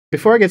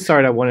Before I get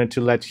started, I wanted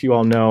to let you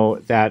all know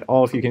that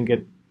all of you can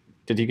get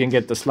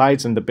the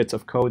slides and the bits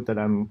of code that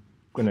I'm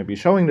going to be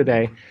showing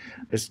today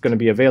is going to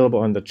be available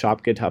on the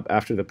CHOP GitHub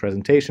after the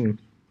presentation.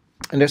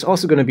 And there's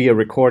also going to be a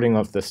recording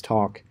of this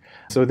talk,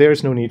 so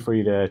there's no need for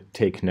you to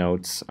take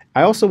notes.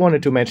 I also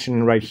wanted to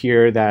mention right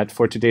here that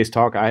for today's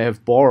talk, I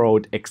have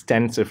borrowed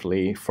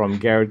extensively from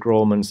Garrett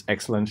Grolemund's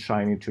excellent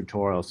Shiny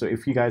tutorial. So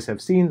if you guys have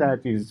seen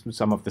that,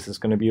 some of this is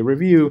going to be a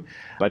review,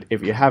 but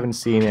if you haven't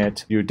seen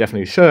it, you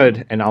definitely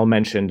should, and I'll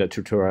mention the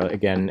tutorial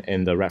again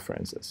in the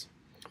references.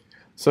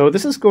 So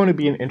this is going to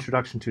be an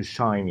introduction to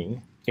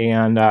Shiny.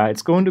 And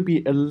it's going to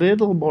be a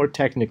little more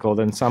technical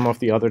than some of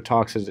the other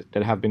talks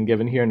that have been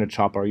given here in the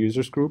CHOP-R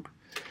users group.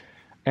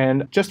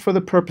 And just for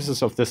the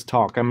purposes of this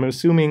talk, I'm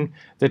assuming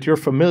that you're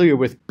familiar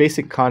with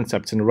basic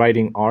concepts in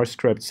writing R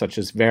scripts such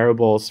as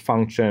variables,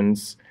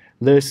 functions,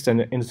 lists,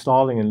 and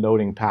installing and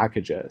loading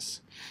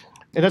packages.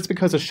 And that's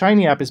because a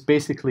Shiny app is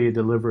basically a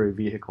delivery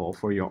vehicle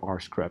for your R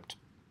script.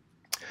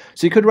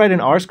 So you could write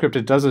an R script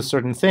that does a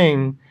certain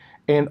thing,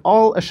 and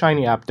all a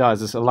Shiny app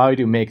does is allow you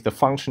to make the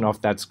function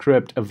of that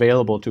script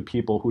available to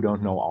people who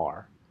don't know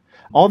R.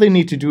 All they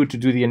need to do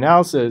the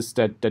analysis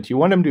that you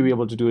want them to be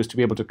able to do is to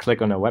be able to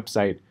click on a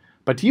website.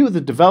 But you,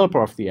 the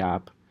developer of the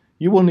app,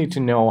 you will need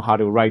to know how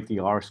to write the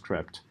R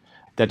script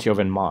that you have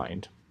in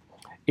mind.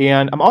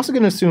 And I'm also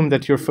going to assume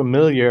that you're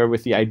familiar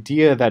with the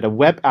idea that a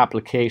web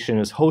application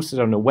is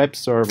hosted on a web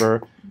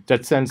server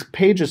that sends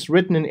pages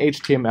written in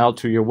HTML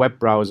to your web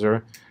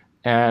browser.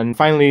 And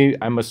finally,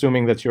 I'm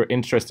assuming that you're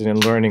interested in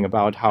learning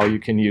about how you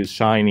can use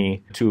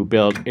Shiny to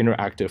build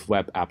interactive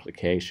web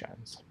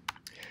applications.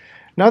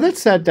 Now that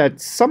said, that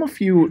some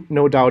of you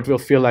no doubt will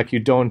feel like you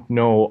don't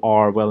know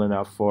R well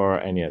enough for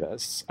any of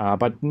this.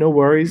 But no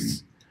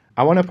worries.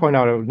 I want to point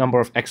out a number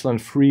of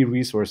excellent free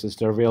resources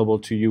that are available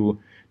to you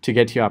to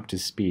get you up to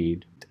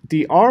speed.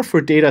 The R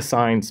for Data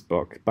Science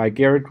book by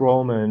Garrett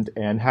Grolemund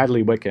and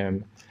Hadley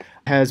Wickham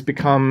has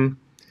become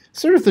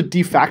sort of the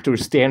de facto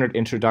standard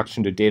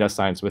introduction to data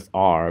science with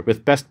R,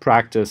 with best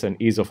practice and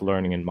ease of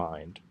learning in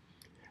mind.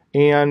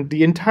 And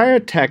the entire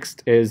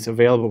text is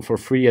available for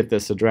free at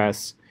this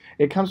address.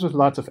 It comes with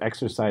lots of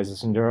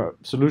exercises, and there are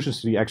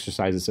solutions to the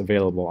exercises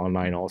available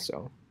online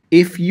also.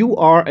 If you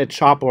are at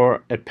CHOP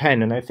or at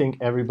Penn, and I think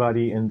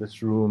everybody in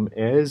this room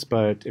is,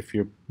 but if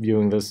you're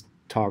viewing this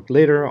talk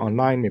later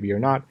online, maybe you're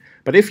not,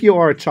 but if you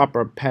are at CHOP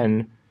or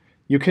Penn,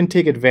 you can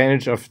take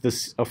advantage of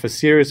a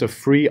series of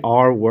free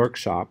R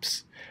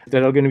workshops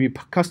that are going to be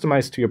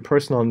customized to your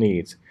personal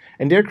needs.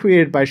 And they're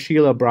created by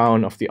Sheila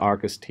Brown of the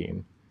Arcus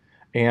team.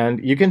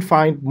 And you can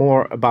find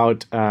more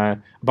about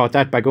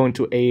that by going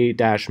to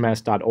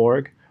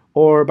a-mess.org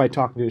or by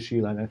talking to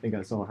Sheila. And I think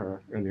I saw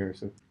her earlier,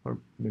 so, or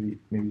maybe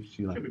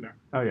Sheila. She'll be back.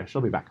 Oh yeah,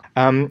 she'll be back.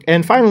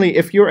 And finally,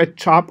 if you're at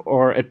CHOP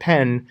or at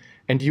Penn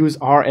and use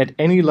R at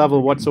any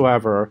level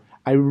whatsoever,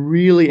 I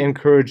really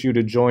encourage you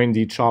to join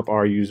the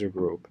CHOP-R user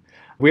group.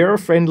 We are a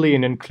friendly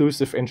and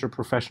inclusive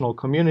interprofessional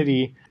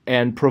community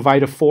and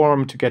provide a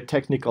forum to get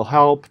technical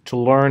help, to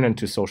learn, and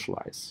to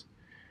socialize.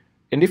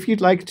 And if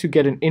you'd like to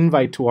get an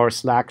invite to our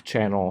Slack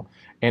channel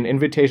and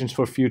invitations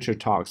for future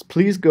talks,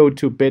 please go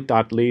to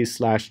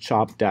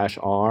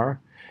bit.ly/chop-r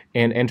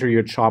and enter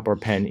your CHOP or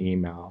Penn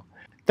email.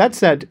 That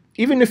said,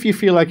 even if you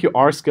feel like your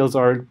R skills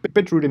are a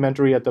bit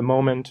rudimentary at the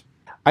moment,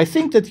 I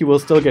think that you will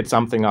still get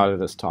something out of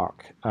this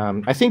talk.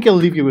 I think it'll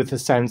leave you with a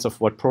sense of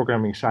what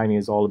programming Shiny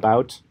is all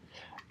about,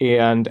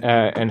 and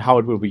how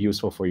it will be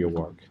useful for your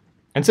work.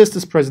 And since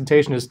this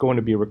presentation is going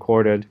to be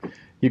recorded,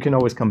 you can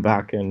always come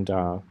back and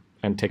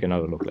take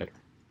another look later.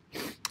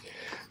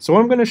 So what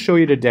I'm going to show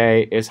you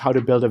today is how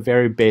to build a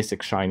very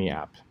basic Shiny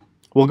app.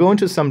 We'll go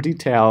into some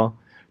detail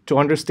to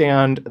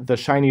understand the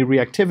Shiny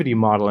reactivity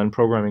model and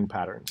programming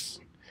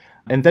patterns.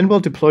 And then we'll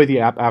deploy the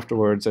app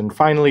afterwards. And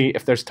finally,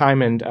 if there's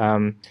time,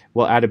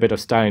 we'll add a bit of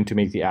styling to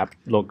make the app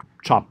look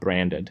CHOP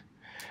branded.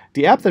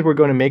 The app that we're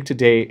going to make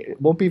today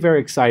won't be very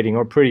exciting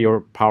or pretty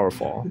or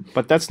powerful,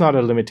 but that's not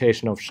a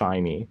limitation of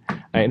Shiny.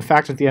 In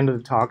fact, at the end of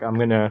the talk, I'm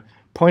going to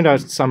point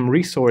out some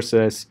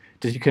resources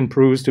that you can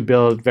peruse to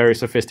build very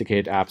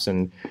sophisticated apps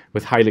and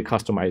with highly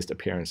customized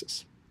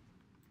appearances.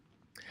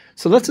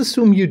 So let's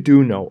assume you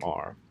do know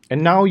R,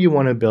 and now you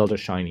want to build a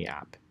Shiny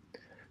app.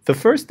 The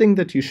first thing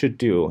that you should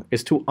do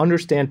is to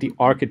understand the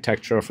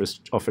architecture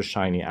of a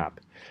Shiny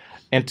app.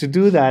 And to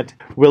do that,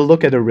 we'll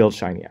look at a real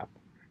Shiny app.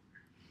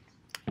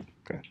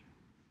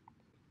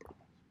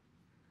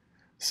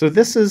 So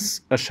this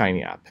is a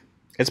Shiny app.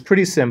 It's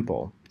pretty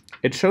simple.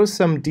 It shows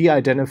some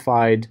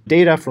de-identified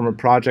data from a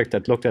project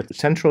that looked at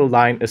central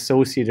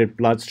line-associated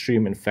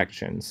bloodstream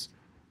infections,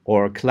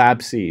 or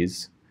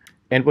CLABSIs.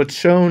 And what's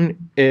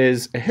shown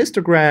is a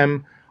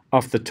histogram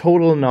of the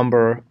total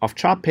number of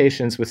CHOP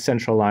patients with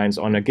central lines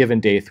on a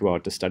given day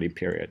throughout the study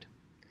period.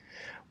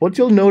 What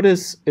you'll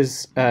notice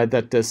is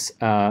that this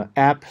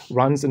app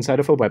runs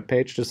inside of a web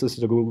page. This is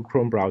the Google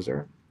Chrome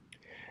browser.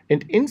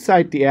 And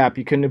inside the app,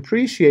 you can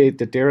appreciate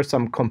that there are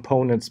some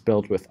components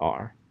built with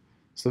R.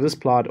 So this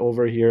plot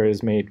over here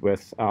is made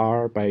with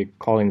R by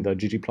calling the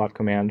ggplot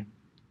command.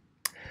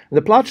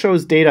 The plot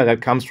shows data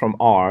that comes from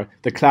R,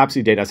 the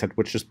CLABSI dataset,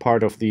 which is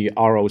part of the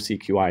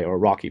ROCQI or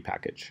Rocky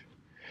package.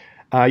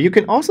 You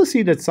can also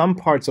see that some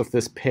parts of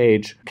this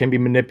page can be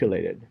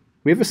manipulated.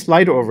 We have a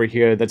slider over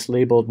here that's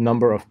labeled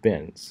number of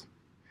bins.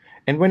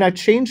 And when I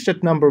change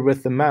that number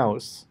with the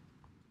mouse,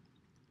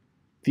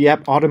 the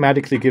app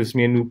automatically gives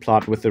me a new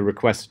plot with the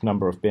requested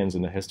number of bins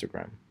in the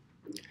histogram.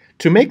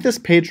 To make this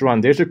page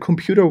run, there's a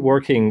computer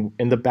working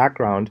in the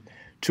background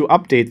to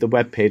update the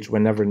web page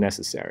whenever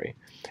necessary.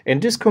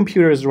 And this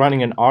computer is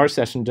running an R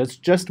session that's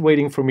just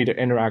waiting for me to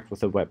interact with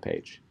the web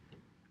page.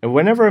 And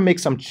whenever I make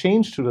some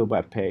change to the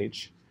web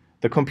page,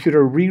 the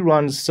computer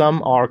reruns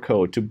some R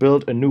code to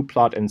build a new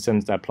plot and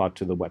sends that plot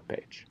to the web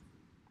page.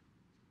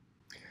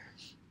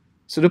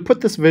 So to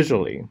put this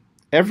visually,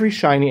 every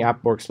Shiny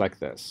app works like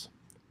this.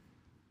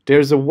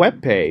 There's a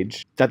web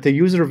page that the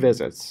user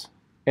visits,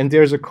 and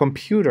there's a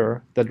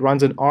computer that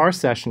runs an R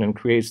session and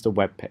creates the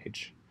web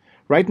page.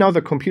 Right now,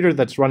 the computer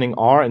that's running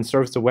R and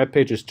serves the web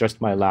page is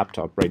just my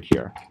laptop right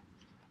here.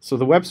 So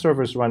the web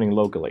server is running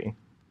locally.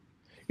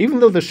 Even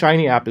though the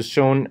Shiny app is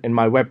shown in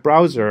my web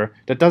browser,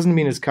 that doesn't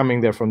mean it's coming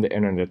there from the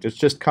internet. It's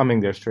just coming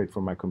there straight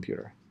from my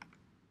computer.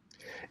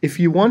 If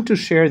you want to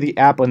share the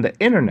app on the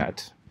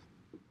internet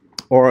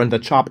or on the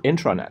CHOP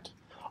intranet,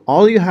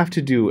 all you have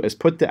to do is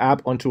put the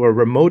app onto a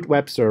remote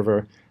web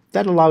server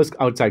that allows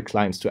outside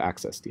clients to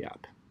access the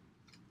app.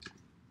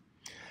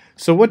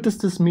 So what does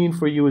this mean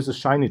for you as a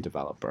Shiny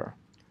developer?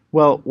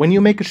 Well, when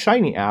you make a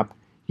Shiny app,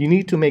 you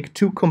need to make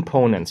two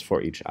components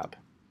for each app.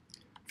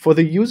 For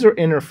the user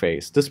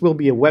interface, this will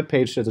be a web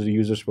page that the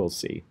users will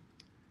see.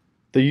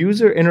 The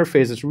user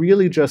interface is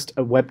really just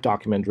a web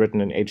document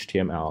written in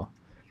HTML,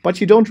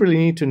 but you don't really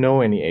need to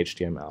know any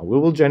HTML. We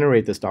will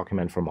generate this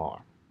document from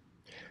R.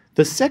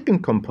 The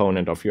second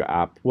component of your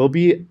app will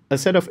be a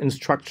set of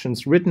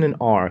instructions written in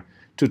R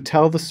to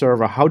tell the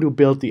server how to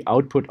build the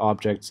output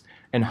objects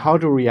and how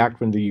to react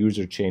when the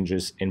user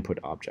changes input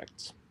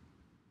objects.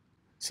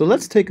 So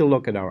let's take a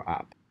look at our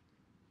app.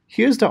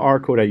 Here's the R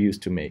code I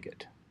used to make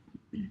it.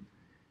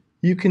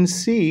 You can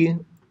see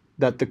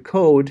that the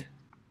code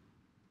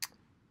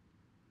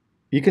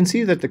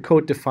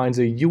defines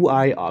a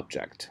UI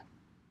object.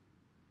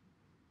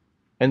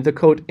 And the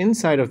code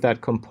inside of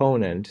that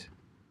component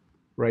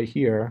right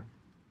here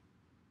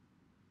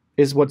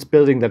is what's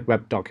building that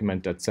web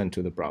document that's sent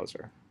to the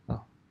browser.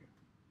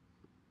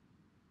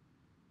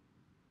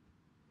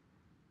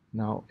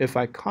 Now, if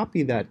I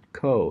copy that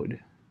code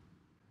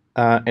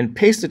and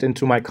paste it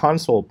into my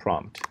console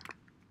prompt,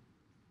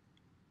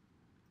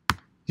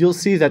 you'll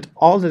see that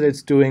all that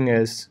it's doing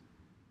is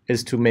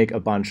to make a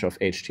bunch of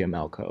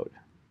HTML code.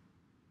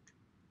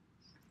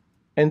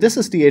 And this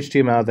is the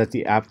HTML that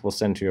the app will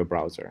send to your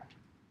browser.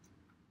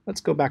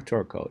 Let's go back to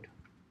our code.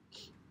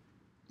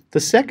 The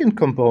second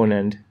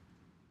component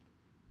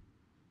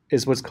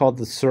is what's called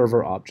the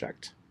server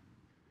object.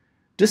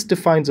 This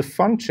defines a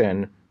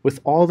function with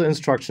all the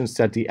instructions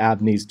that the app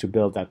needs to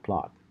build that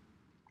plot.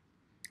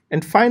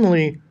 And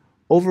finally,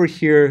 over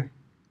here,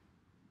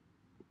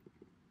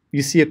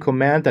 you see a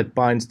command that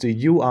binds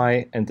the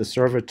UI and the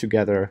server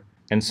together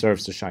and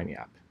serves the Shiny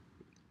app.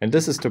 And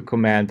this is the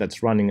command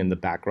that's running in the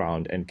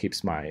background and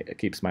keeps my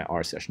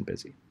R session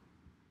busy.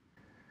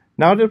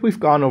 Now that we've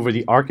gone over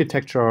the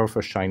architecture of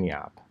a Shiny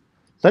app,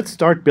 let's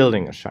start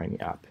building a Shiny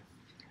app.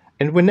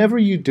 And whenever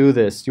you do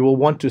this, you will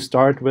want to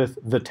start with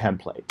the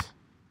template.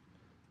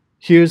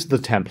 Here's the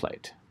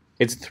template.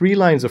 It's 3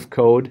 lines of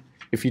code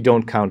if you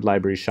don't count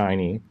library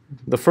Shiny.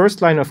 The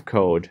first line of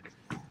code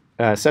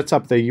sets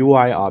up the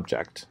UI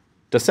object.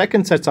 The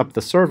second sets up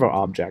the server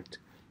object.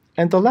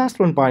 And the last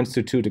one binds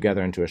the two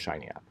together into a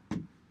Shiny app.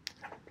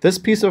 This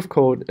piece of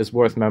code is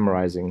worth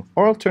memorizing,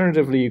 or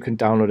alternatively, you can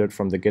download it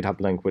from the GitHub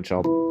link, which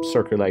I'll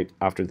circulate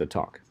after the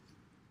talk.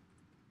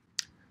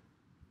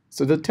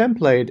 So the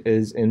template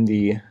is in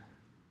the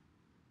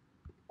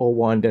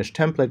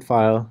o1-template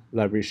file,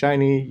 library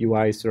Shiny,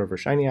 UI server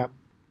Shiny app,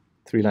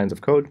 3 lines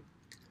of code.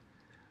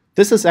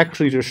 This is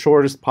actually the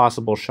shortest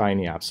possible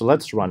Shiny app, so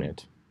let's run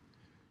it.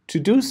 To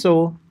do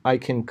so, I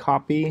can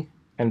copy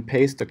and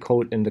paste the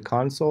code in the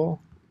console.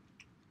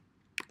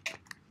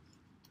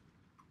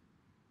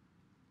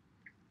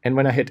 And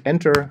when I hit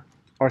enter,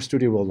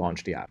 RStudio will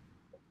launch the app.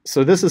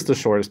 So this is the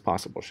shortest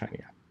possible Shiny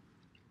app.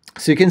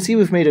 So you can see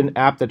we've made an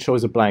app that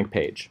shows a blank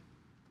page.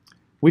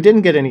 We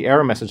didn't get any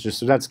error messages,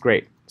 so that's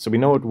great. So we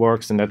know it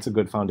works, and that's a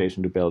good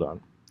foundation to build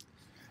on.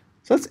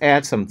 So let's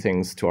add some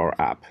things to our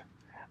app.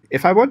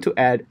 If I want to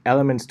add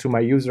elements to my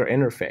user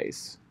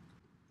interface,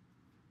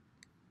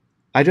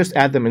 I just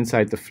add them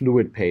inside the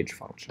fluid page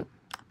function.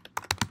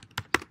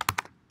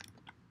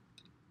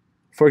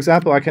 For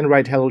example, I can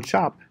write hello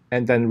CHOP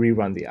and then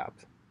rerun the app.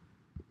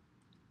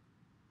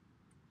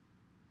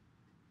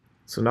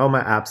 So now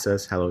my app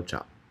says hello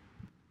CHOP.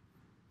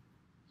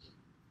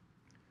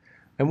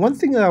 And one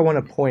thing that I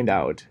want to point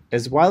out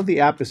is while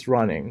the app is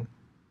running,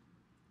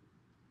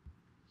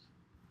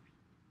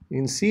 you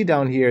can see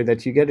down here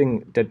that you're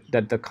getting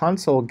that the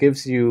console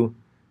gives you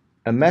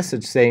a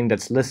message saying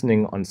that's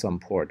listening on some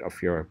port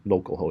of your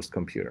local host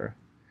computer.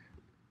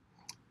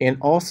 And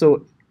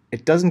also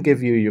it doesn't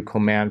give you your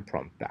command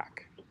prompt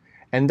back.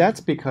 And that's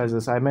because,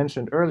 as I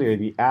mentioned earlier,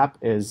 the app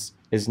is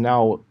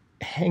now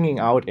hanging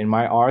out in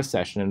my R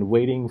session and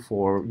waiting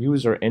for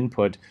user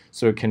input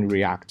so it can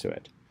react to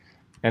it.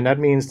 And that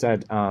means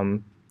that,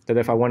 that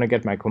if I want to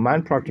get my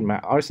command prompt in my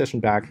R session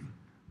back,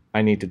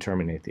 I need to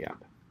terminate the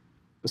app.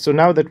 So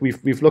now that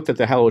we've looked at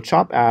the Hello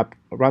Chop app,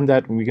 run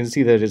that, and we can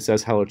see that it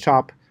says Hello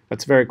Chop.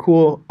 That's very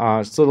cool.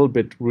 It's a little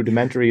bit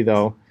rudimentary,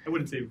 though. I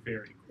wouldn't say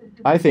very cool.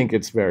 I think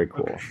it's very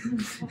cool.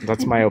 Okay.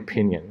 That's my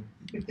opinion.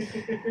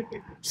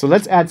 So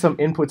let's add some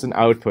inputs and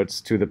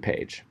outputs to the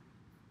page.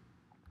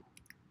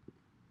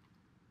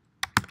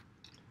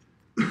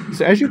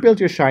 So as you build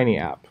your Shiny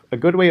app, a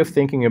good way of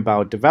thinking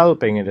about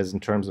developing it is in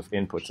terms of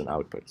inputs and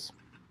outputs.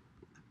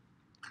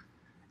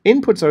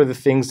 Inputs are the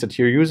things that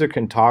your user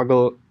can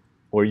toggle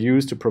or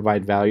use to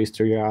provide values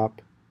to your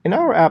app. In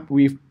our app,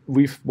 we've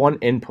one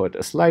input,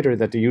 a slider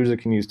that the user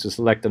can use to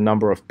select the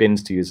number of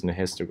bins to use in a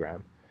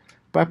histogram.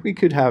 But we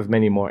could have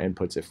many more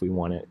inputs if we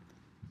wanted.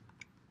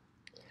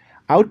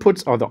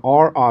 Outputs are the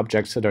R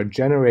objects that are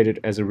generated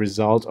as a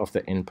result of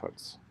the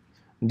inputs.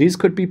 These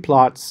could be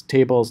plots,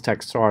 tables,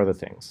 text, or other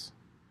things.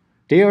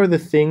 They are the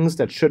things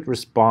that should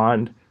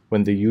respond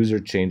when the user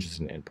changes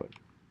an input.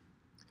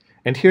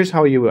 And here's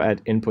how you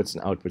add inputs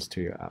and outputs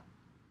to your app.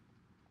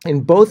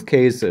 In both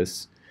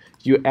cases,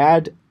 you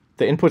add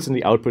the inputs and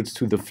the outputs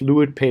to the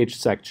fluid page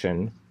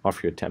section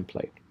of your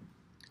template.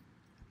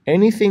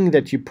 Anything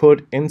that you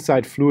put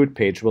inside fluid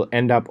page will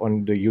end up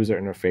on the user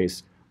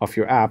interface of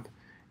your app,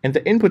 and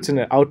the inputs and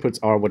the outputs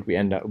are what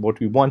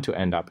we want to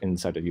end up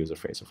inside the user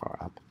face of our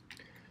app.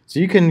 So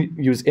you can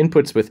use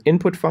inputs with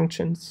input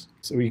functions,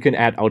 so you can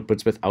add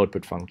outputs with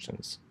output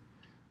functions.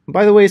 And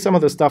by the way, some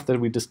of the stuff that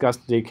we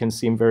discussed today can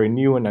seem very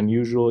new and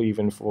unusual,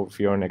 even if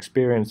you're an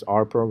experienced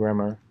R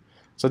programmer.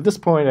 So at this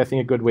point, I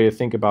think a good way to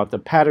think about the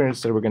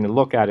patterns that we're going to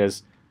look at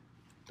is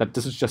that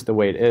this is just the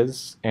way it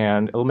is,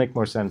 and it'll make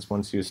more sense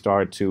once you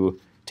start to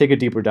take a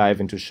deeper dive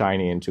into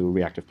Shiny, into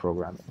reactive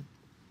programming.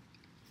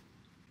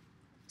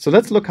 So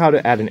let's look how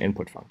to add an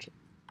input function.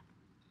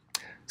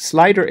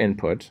 Slider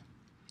input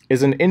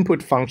is an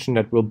input function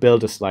that will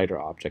build a slider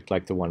object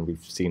like the one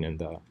we've seen in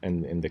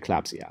the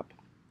Collapsy app.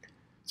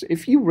 So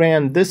if you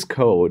ran this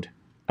code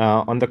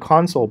on the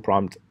console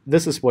prompt,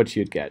 this is what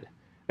you'd get.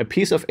 A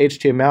piece of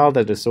HTML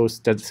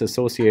that's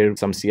associated with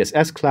some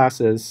CSS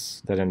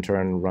classes that in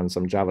turn run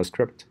some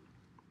JavaScript.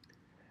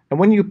 And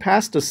when you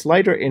pass the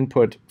slider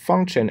input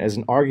function as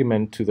an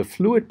argument to the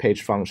fluid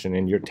page function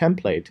in your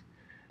template,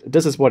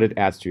 this is what it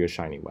adds to your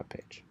Shiny web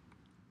page.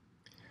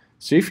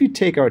 So if you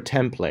take our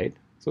template,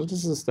 so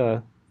this is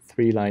the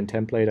 3-line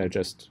template, I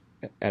just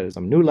added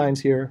some new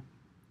lines here,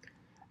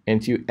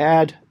 and you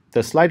add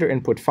the slider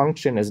input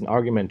function as an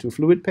argument to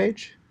fluid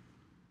page,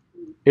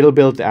 it'll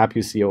build the app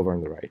you see over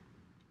on the right.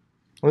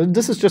 Well,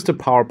 this is just a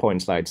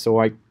PowerPoint slide, so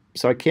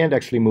I can't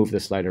actually move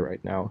this slider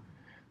right now.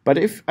 But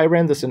if I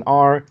ran this in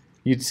R,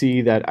 you'd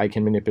see that I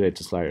can manipulate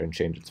the slider and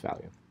change its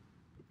value.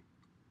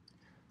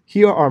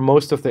 Here are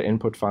most of the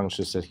input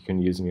functions that you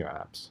can use in your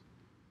apps.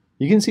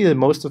 You can see that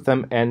most of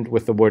them end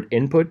with the word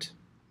input,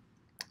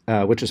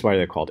 which is why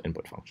they're called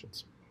input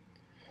functions.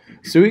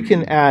 So you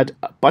can add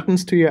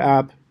buttons to your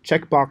app,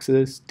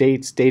 checkboxes,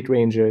 dates, date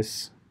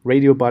ranges,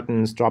 radio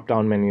buttons,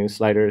 drop-down menus,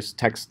 sliders,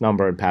 text,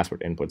 number, and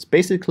password inputs.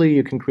 Basically,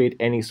 you can create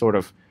any sort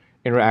of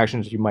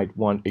interactions you might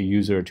want a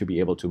user to be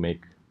able to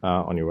make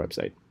on your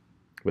website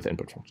with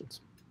input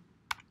functions.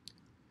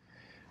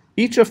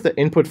 Each of the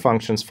input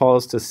functions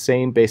follows the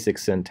same basic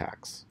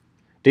syntax.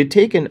 They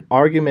take an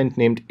argument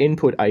named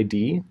input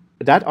ID.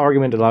 That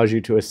argument allows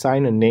you to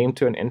assign a name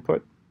to an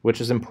input,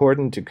 which is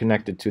important to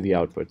connect it to the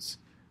outputs,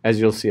 as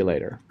you'll see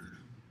later.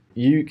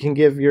 You can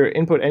give your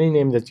input any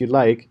name that you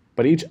like,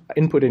 but each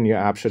input in your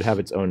app should have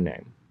its own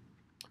name.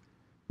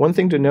 One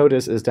thing to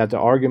notice is that this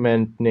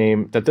argument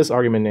name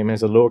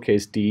has a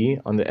lowercase d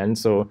on the end,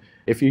 so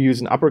if you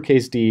use an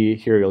uppercase d,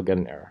 here you'll get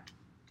an error.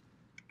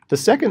 The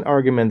second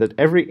argument that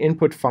every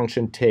input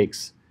function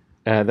takes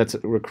that's a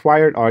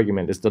required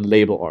argument is the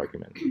label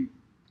argument.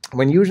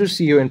 When users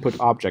see your input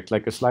object,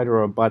 like a slider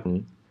or a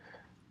button,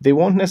 they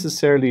won't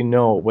necessarily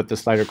know what the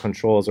slider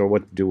controls or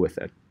what to do with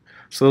it.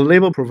 So the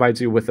label provides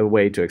you with a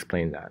way to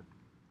explain that.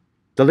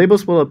 The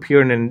labels will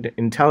appear in an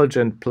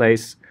intelligent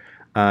place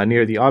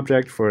near the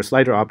object. For a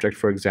slider object,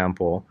 for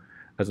example,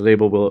 the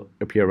label will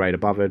appear right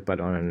above it, but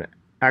on an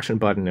action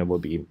button, it will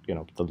be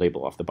the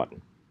label of the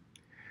button.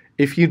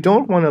 If you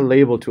don't want a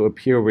label to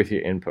appear with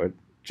your input,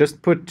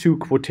 just put 2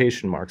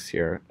 quotation marks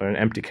here, or an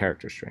empty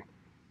character string.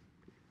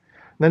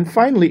 Then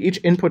finally, each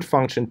input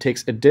function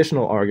takes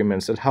additional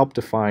arguments that help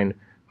define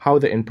how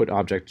the input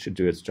object should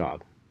do its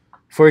job.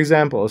 For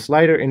example, a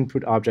slider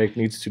input object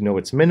needs to know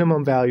its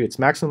minimum value, its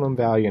maximum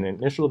value, and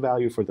initial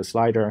value for the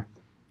slider.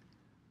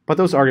 But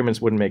those arguments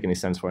wouldn't make any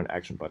sense for an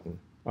action button,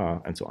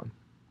 and so on.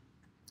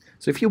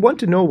 So if you want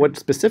to know what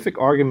specific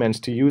arguments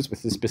to use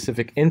with the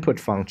specific input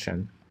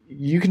function,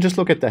 you can just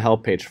look at the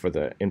help page for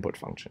the input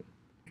function.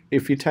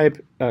 If you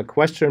type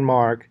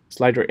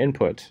 !slider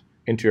input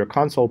into your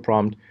console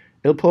prompt,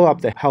 it'll pull up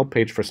the help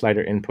page for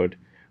slider input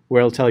where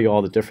it'll tell you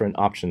all the different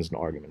options and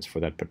arguments for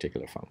that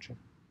particular function.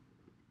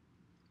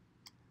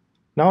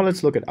 Now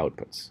let's look at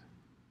outputs.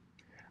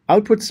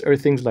 Outputs are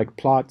things like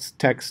plots,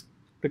 text,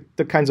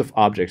 the kinds of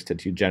objects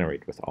that you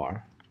generate with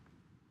R.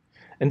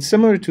 And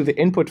similar to the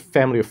input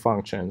family of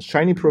functions,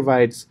 Shiny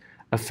provides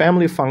a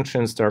family of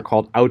functions that are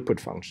called output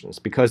functions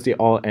because they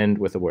all end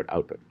with the word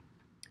output.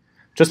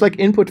 Just like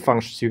input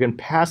functions, you can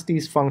pass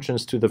these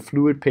functions to the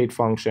fluid page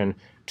function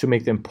to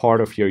make them part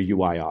of your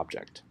UI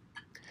object.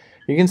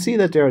 You can see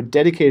that there are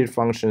dedicated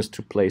functions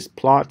to place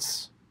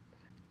plots,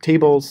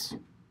 tables,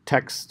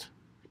 text,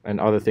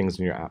 and other things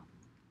in your app.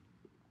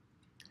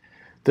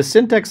 The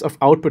syntax of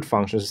output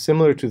functions is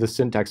similar to the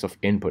syntax of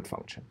input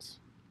functions.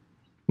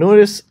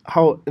 Notice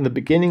how in the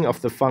beginning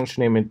of the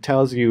function name it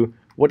tells you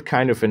what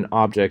kind of an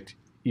object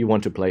you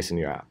want to place in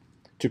your app.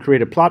 To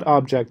create a plot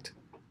object,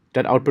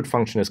 that output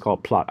function is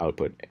called plot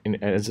output,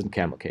 as in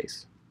camel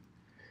case.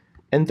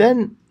 And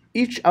then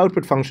each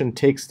output function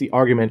takes the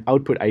argument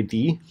output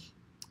ID,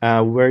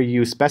 where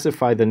you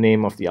specify the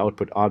name of the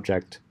output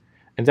object,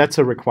 and that's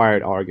a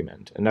required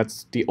argument, and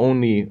that's the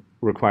only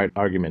required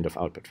argument of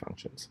output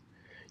functions.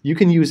 You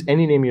can use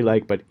any name you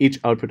like, but each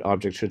output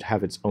object should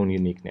have its own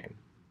unique name.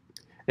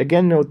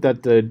 Again, note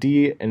that the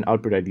D in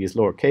output ID is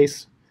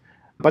lowercase,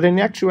 but in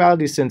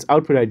actuality, since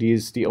output ID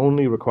is the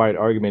only required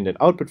argument in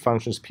output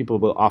functions, people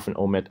will often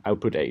omit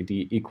output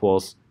ID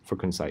equals for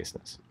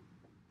conciseness.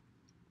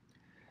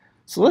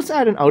 So let's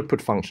add an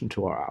output function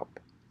to our app.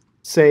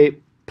 Say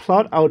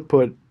plot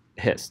output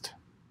hist.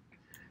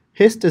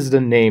 Hist is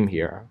the name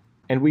here,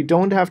 and we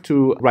don't have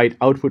to write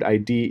output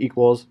ID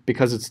equals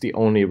because it's the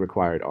only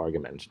required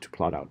argument to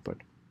plot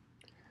output.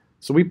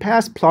 So we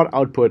pass plot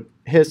output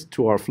hist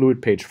to our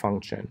fluid page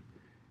function.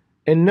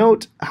 And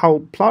note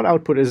how plot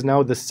output is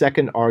now the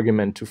second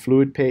argument to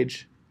fluid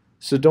page,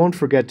 so don't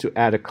forget to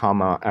add a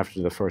comma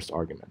after the first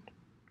argument.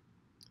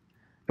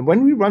 And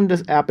when we run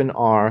this app in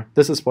R,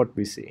 this is what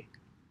we see.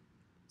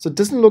 So it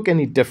doesn't look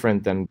any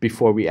different than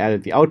before we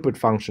added the output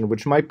function,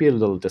 which might be a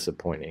little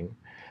disappointing.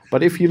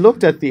 But if you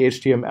looked at the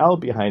HTML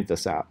behind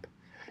this app,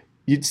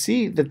 you'd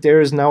see that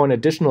there is now an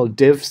additional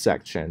div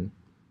section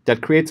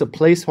that creates a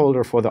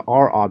placeholder for the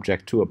R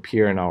object to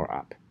appear in our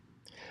app.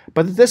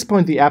 But at this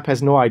point, the app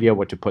has no idea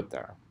what to put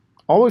there.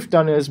 All we've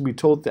done is we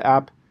told the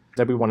app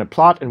that we want a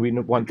plot and we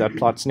want that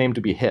plot's name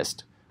to be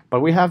hist, but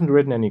we haven't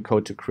written any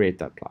code to create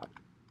that plot.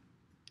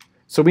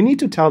 So we need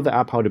to tell the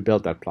app how to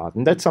build that plot,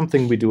 and that's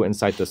something we do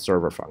inside the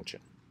server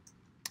function.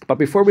 But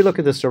before we look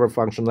at the server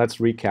function, let's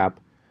recap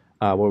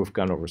what we've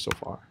gone over so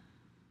far.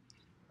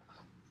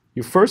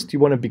 First, you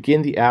want to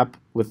begin the app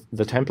with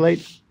the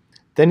template.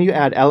 Then you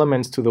add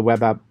elements to the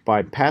web app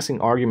by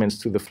passing arguments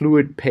to the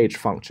fluid page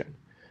function.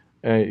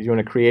 You want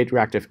to create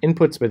reactive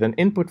inputs with an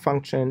input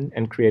function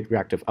and create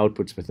reactive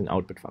outputs with an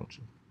output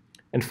function.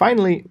 And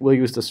finally, we'll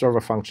use the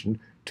server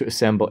function to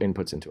assemble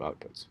inputs into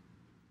outputs.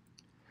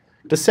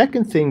 The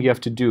second thing you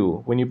have to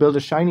do when you build a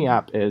Shiny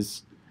app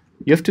is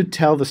you have to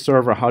tell the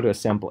server how to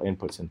assemble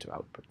inputs into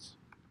outputs.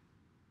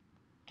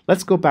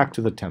 Let's go back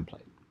to the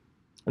template.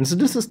 And so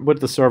this is what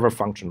the server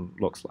function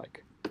looks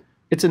like.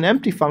 It's an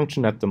empty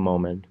function at the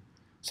moment,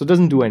 so it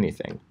doesn't do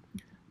anything.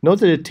 Note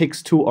that it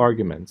takes two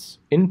arguments,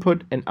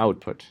 input and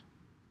output,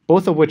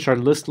 both of which are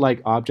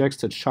list-like objects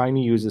that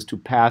Shiny uses to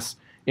pass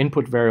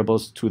input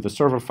variables to the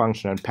server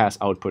function and pass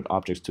output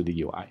objects to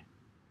the UI.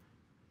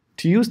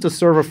 To use the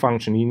server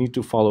function, you need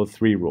to follow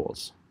three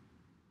rules.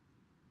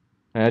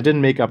 And I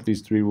didn't make up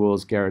these three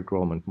rules. Garrett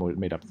Grolemund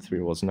made up the three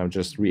rules, and I'm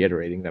just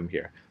reiterating them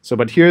here.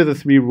 But here are the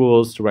three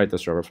rules to write the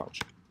server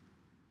function.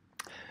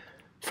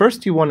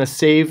 First, you want to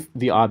save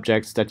the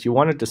objects that you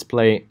want to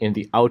display in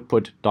the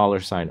output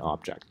 $sign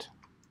object.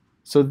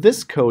 So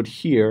this code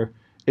here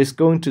is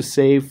going to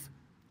save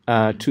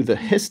to the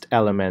hist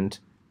element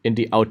in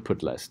the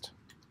output list.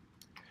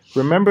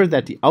 Remember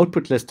that the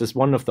output list is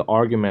one of the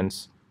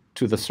arguments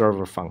to the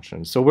server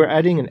function. So we're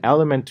adding an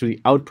element to the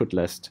output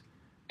list,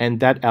 and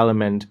that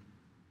element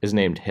is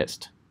named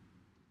hist.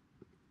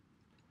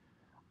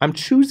 I'm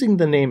choosing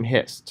the name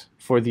hist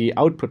for the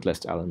output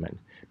list element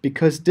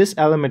because this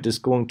element is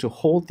going to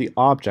hold the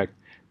object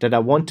that I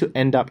want to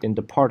end up in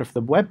the part of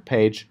the web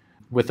page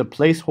with a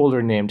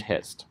placeholder named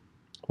hist.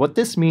 What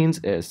this means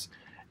is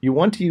you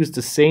want to use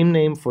the same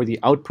name for the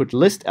output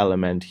list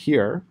element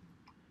here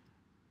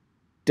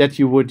that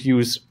you would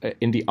use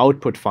in the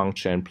output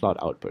function plot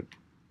output.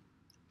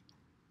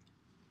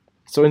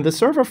 So in the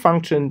server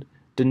function,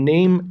 the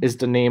name is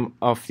the name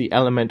of the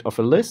element of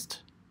a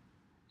list,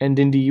 and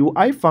in the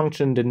UI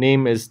function, the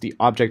name is the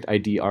object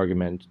ID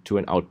argument to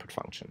an output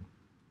function.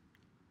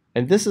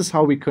 And this is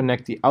how we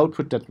connect the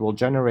output that we'll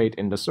generate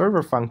in the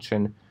server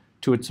function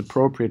to its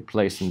appropriate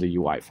place in the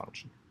UI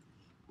function.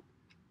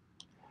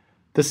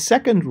 The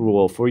second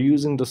rule for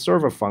using the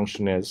server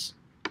function is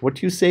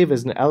what you save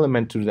as an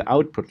element to the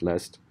output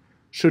list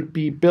should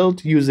be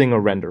built using a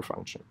render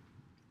function.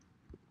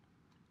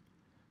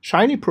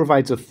 Shiny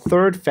provides a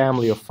third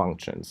family of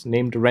functions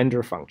named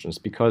render functions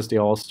because they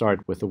all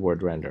start with the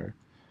word render.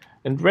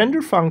 And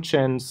render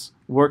functions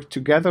work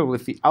together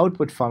with the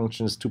output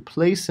functions to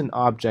place an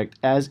object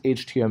as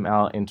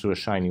HTML into a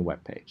Shiny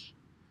web page.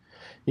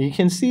 You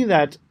can see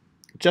that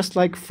just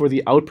like for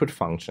the output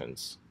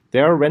functions,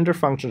 there are render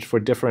functions for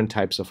different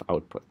types of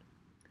output.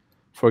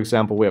 For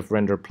example, we have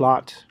render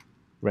plot,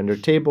 render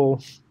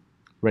table,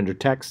 render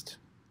text,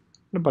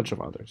 and a bunch of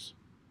others.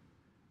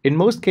 In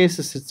most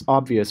cases, it's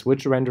obvious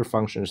which render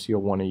functions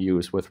you'll want to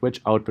use with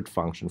which output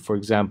function. For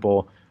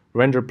example,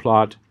 render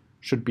plot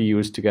should be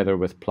used together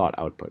with plot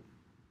output.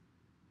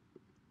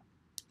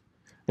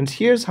 And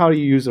here's how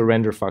you use a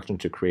render function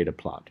to create a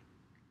plot.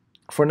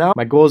 For now,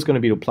 my goal is going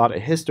to be to plot a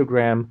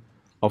histogram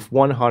of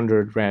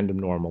 100 random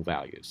normal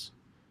values.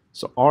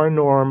 So R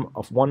norm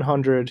of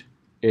 100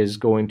 is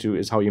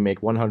how you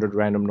make 100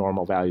 random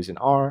normal values in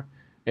R,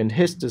 and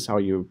hist is how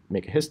you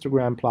make a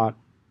histogram plot.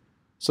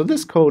 So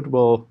this code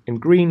will, in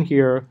green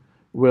here,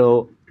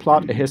 will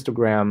plot a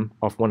histogram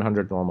of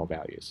 100 normal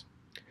values.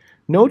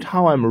 Note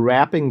how I'm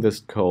wrapping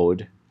this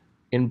code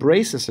in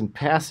braces and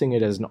passing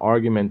it as an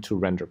argument to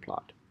render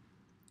plot.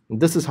 And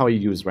this is how you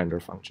use render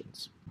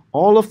functions.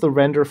 All of the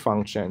render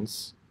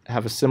functions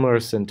have a similar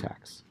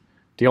syntax.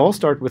 They all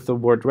start with the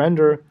word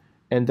render,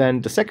 and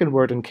then the second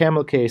word in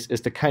camel case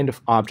is the kind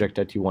of object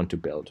that you want to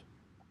build.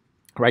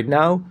 Right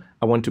now,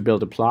 I want to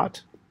build a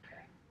plot.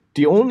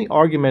 The only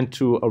argument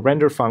to a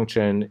render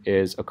function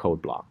is a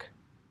code block.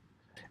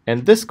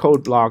 And this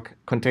code block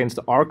contains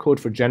the R code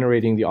for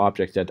generating the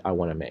object that I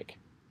want to make.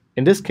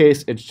 In this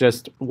case, it's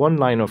just one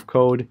line of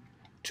code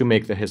to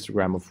make the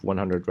histogram of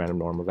 100 random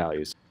normal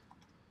values.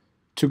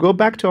 To go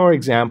back to our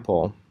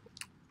example,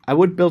 I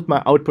would build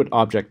my output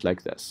object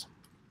like this.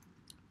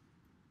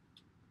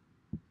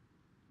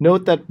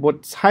 Note that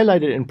what's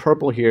highlighted in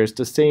purple here is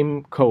the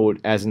same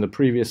code as in the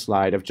previous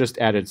slide. I've just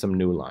added some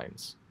new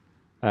lines.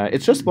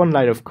 It's just one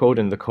line of code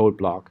in the code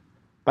block,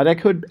 but I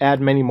could add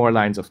many more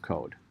lines of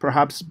code,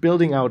 perhaps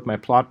building out my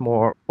plot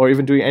more, or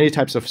even doing any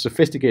types of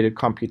sophisticated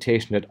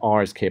computation that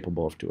R is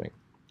capable of doing.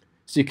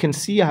 So you can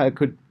see how I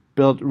could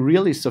build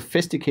really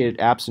sophisticated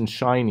apps in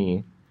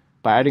Shiny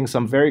by adding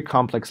some very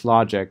complex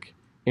logic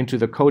into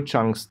the code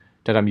chunks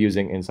that I'm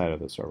using inside of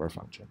the server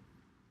function.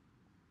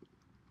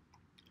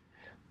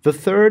 The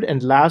third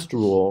and last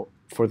rule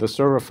for the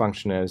server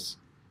function is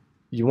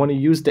you want to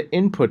use the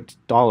input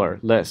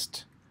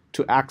 $list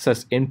to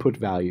access input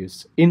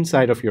values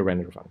inside of your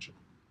render function.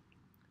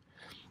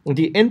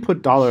 The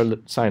input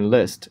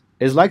 $list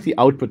is like the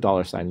output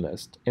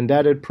 $list in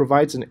that it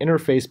provides an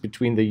interface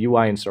between the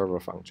UI and server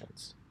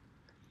functions.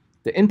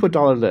 The input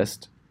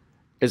 $list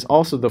is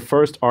also the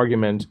first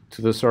argument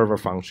to the server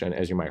function,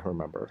 as you might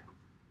remember.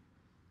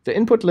 The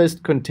input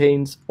list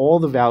contains all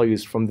the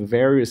values from the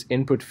various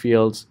input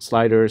fields,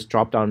 sliders,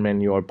 drop-down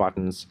menu, or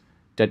buttons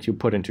that you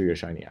put into your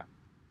Shiny app.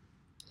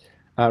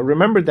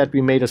 Remember that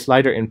we made a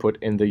slider input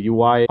in the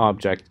UI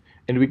object,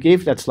 and we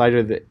gave that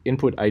slider the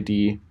input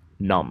ID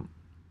num.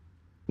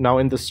 Now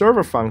in the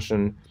server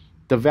function,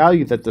 the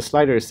value that the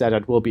slider is set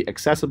at will be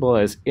accessible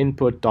as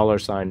input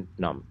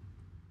 $num.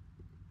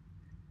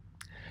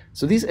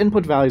 So these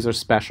input values are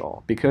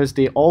special because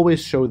they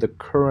always show the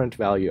current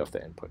value of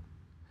the input.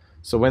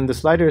 So when the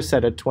slider is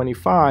set at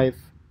 25,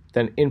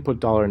 then input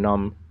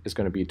 $num is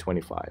going to be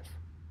 25.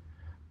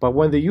 But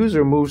when the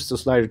user moves the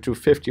slider to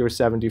 50 or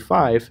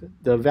 75,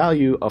 the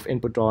value of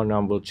input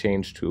 $num will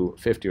change to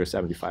 50 or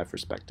 75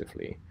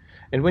 respectively.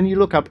 And when you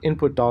look up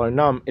input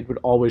 $num, it would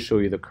always show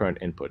you the current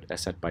input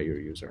as set by your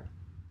user.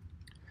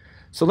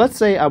 So let's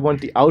say I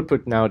want the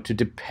output now to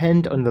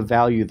depend on the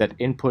value that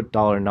input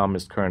 $num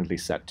is currently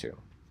set to.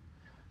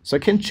 So I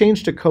can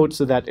change the code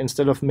so that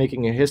instead of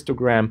making a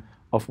histogram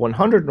of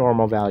 100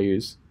 normal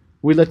values,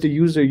 we let the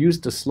user use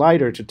the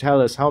slider to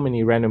tell us how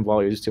many random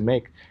values to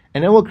make,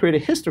 and it will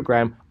create a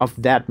histogram of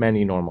that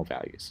many normal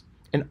values.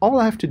 And all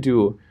I have to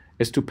do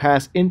is to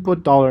pass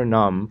input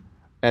 $num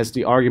as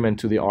the argument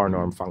to the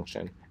rnorm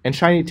function, and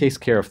Shiny takes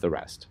care of the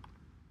rest.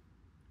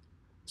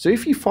 So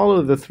if you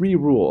follow the three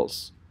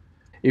rules,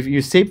 if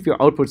you save your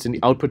outputs in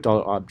the output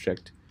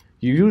 $object,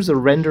 you use a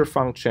render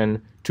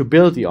function to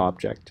build the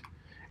object,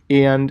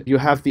 and you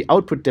have the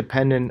output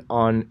dependent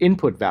on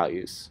input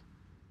values,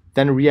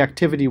 then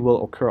reactivity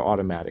will occur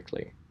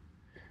automatically.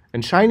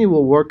 And Shiny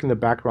will work in the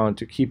background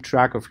to keep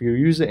track of your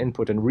user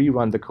input and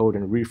rerun the code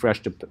and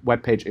refresh the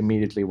web page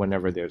immediately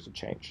whenever there's a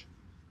change.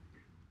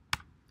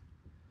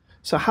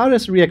 So how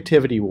does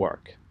reactivity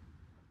work?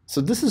 So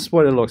this is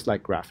what it looks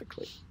like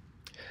graphically.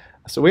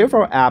 So we have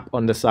our app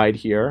on the side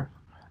here,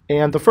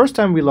 and the first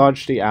time we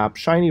launch the app,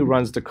 Shiny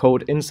runs the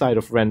code inside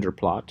of render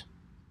plot,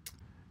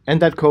 and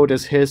that code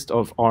is hist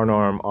of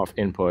rnorm of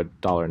input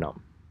 $num.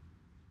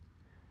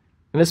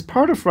 And as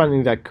part of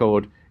running that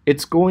code,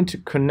 it's going to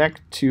connect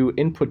to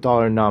input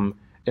 $num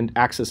and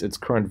access its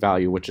current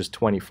value, which is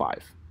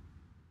 25.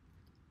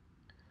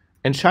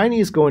 And Shiny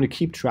is going to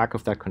keep track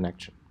of that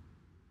connection.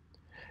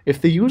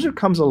 If the user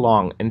comes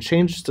along and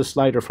changes the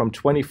slider from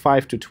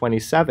 25 to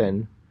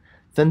 27,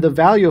 then the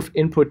value of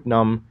input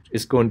num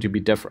is going to be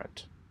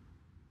different.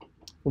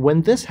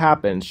 When this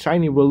happens,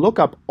 Shiny will look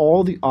up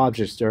all the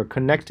objects that are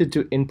connected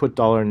to input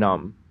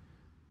 $num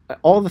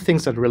all the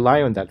things that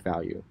rely on that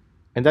value,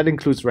 and that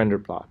includes render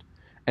plot,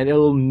 and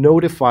it'll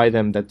notify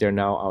them that they're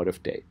now out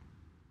of date.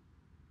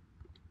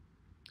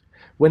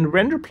 When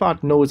render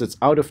plot knows it's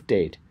out of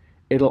date,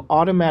 it'll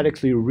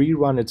automatically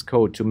rerun its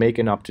code to make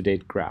an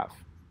up-to-date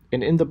graph.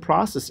 And in the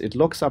process, it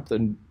looks up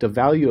the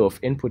value of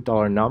input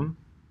 $num.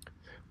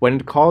 When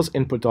it calls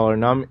input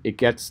 $num, it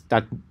gets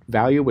that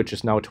value, which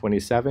is now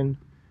 27,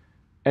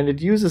 and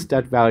it uses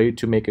that value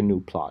to make a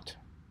new plot.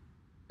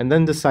 And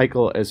then the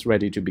cycle is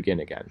ready to begin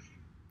again.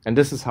 And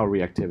this is how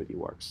reactivity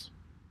works.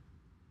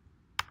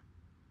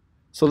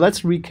 So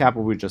let's recap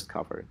what we just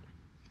covered.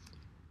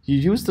 You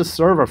use the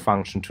server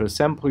function to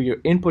assemble your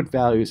input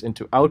values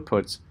into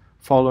outputs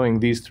following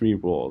these three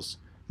rules.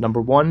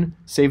 Number one,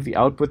 save the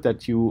output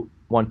that you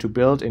want to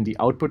build in the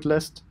output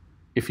list.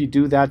 If you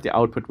do that, the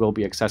output will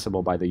be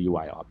accessible by the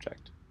UI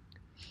object.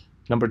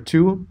 Number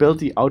two, build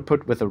the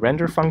output with a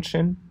render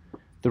function.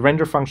 The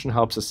render function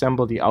helps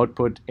assemble the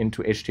output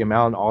into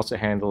HTML and also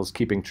handles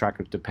keeping track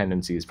of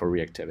dependencies for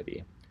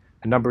reactivity.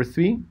 And number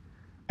three,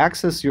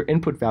 access your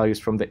input values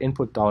from the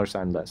input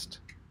 $ list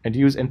and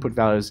use input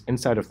values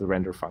inside of the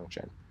render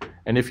function.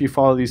 And if you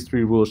follow these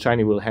three rules,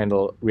 Shiny will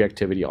handle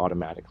reactivity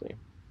automatically.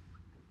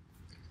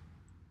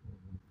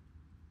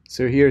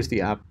 So here's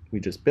the app we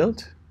just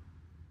built.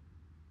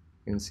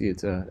 You can see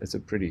it's a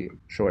pretty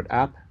short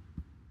app.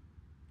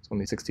 It's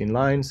only 16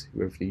 lines.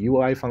 We have the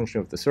UI function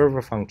of the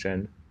server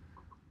function.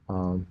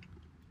 I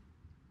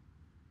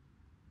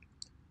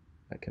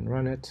can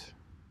run it.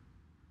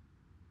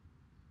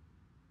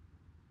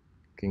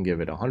 Can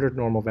give it 100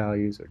 normal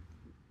values or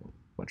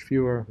much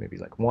fewer, maybe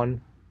like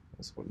 1.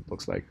 That's what it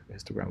looks like, a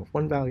histogram of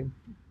 1 value.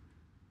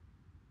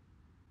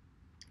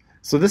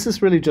 So this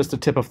is really just the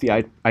tip of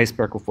the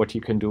iceberg of what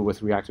you can do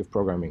with reactive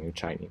programming in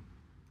Shiny.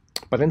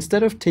 But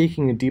instead of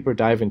taking a deeper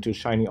dive into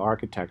Shiny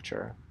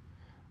architecture,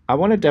 I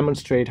want to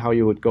demonstrate how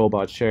you would go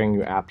about sharing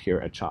your app here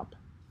at CHOP.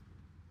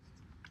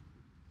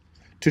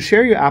 To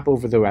share your app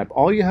over the web,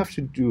 all you have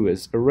to do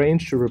is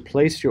arrange to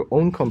replace your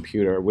own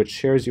computer, which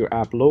shares your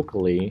app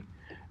locally,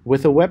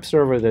 with a web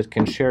server that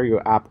can share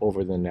your app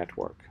over the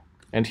network.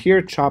 And here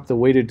at CHOP, the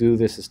way to do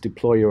this is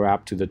deploy your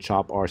app to the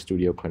CHOP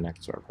RStudio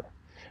Connect server.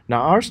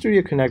 Now,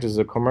 RStudio Connect is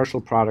a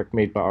commercial product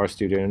made by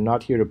RStudio, and I'm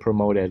not here to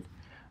promote it,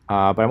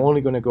 but I'm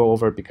only going to go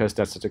over it because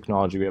that's the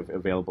technology we have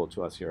available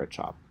to us here at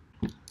CHOP.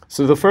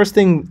 So the first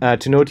thing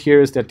to note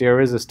here is that there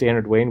is a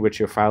standard way in which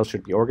your files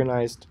should be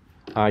organized.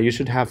 You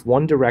should have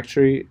one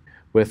directory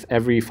with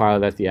every file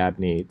that the app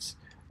needs.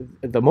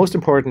 The most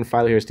important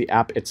file here is the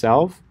app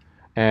itself,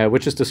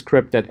 which is the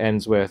script that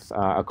ends with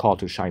a call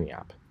to Shiny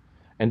app.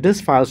 And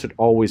this file should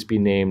always be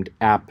named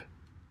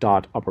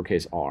app.r.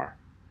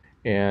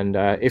 And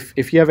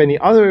if you have any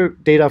other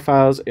data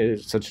files,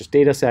 such as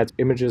datasets,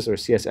 images, or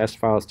CSS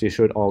files, they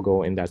should all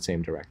go in that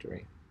same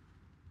directory.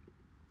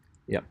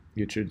 Yep,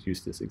 you should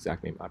use this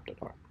exact name,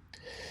 app.r.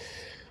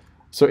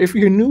 So if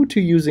you're new to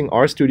using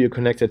RStudio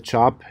Connect at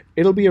CHOP,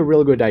 it'll be a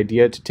real good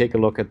idea to take a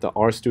look at the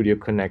RStudio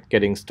Connect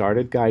Getting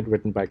Started guide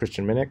written by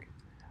Christian Minnick,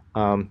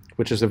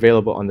 which is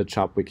available on the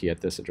CHOP wiki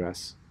at this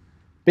address.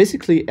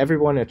 Basically,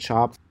 everyone at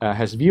CHOP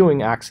has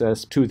viewing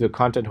access to the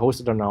content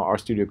hosted on our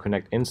RStudio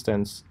Connect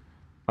instance,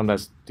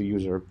 unless the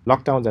user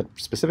locked down that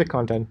specific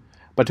content.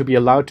 But to be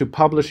allowed to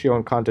publish your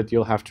own content,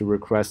 you'll have to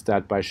request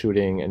that by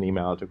shooting an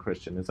email to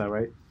Christian. Is that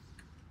right?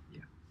 Yeah.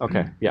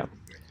 Okay, yeah.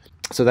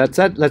 So that's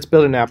it. Let's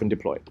build an app and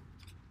deploy it.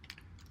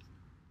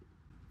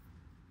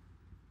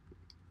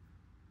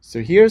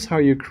 So here's how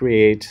you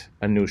create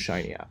a new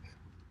Shiny app.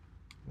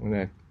 I'm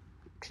going to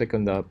click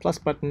on the plus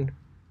button,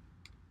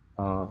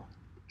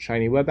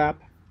 Shiny web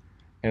app,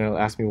 and it'll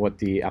ask me what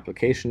the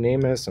application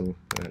name is. I'm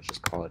going to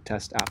just call it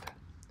test app.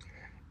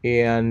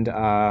 And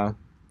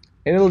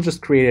it'll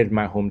just create it in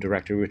my home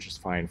directory, which is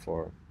fine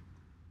for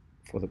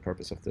the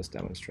purpose of this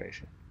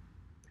demonstration.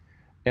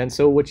 And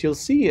so what you'll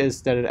see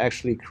is that it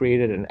actually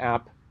created an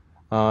app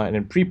and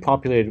it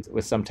pre-populated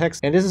with some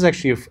text. And this is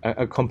actually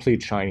a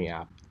complete Shiny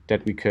app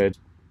that we could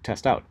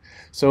test out.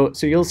 So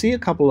you'll see a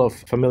couple of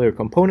familiar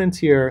components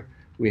here.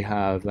 We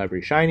have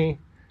library Shiny.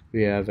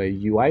 We have a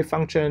UI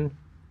function,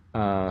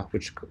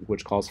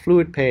 which calls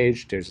fluid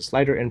page. There's a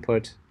slider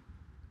input.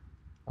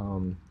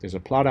 There's a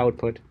plot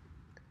output.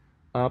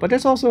 But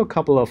there's also a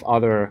couple of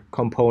other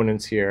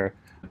components here.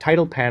 A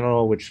title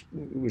panel, which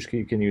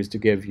you can use to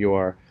give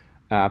your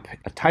app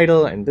a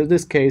title. And in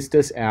this case,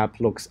 this app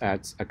looks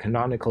at a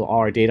canonical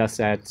R data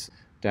set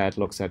that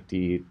looks at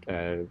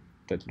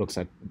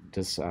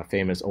this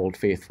famous Old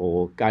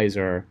Faithful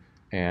geyser,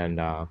 and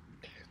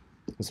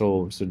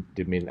so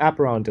they made an app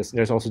around this.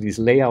 There's also these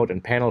layout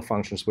and panel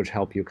functions which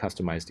help you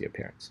customize the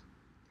appearance.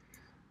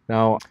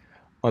 Now,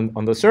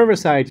 on the server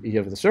side, you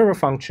have the server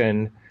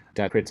function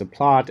that creates a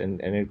plot, and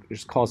it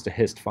just calls the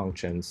hist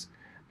functions.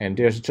 And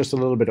there's just a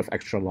little bit of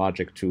extra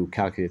logic to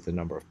calculate the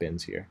number of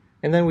bins here.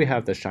 And then we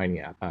have the Shiny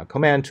app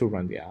command to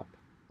run the app.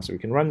 So we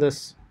can run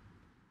this,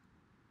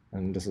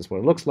 and this is what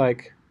it looks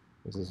like.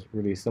 This is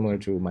really similar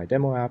to my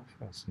demo app.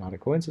 It's not a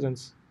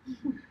coincidence.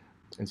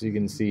 And so you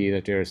can see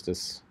that there's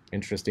this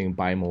interesting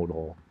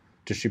bimodal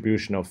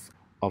distribution of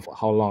of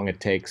how long it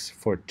takes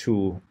for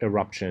two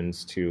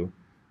eruptions to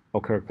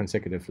occur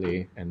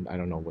consecutively, and I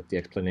don't know what the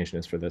explanation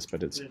is for this,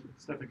 but it's...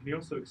 Stephan, can you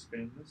also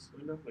expand this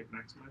window, like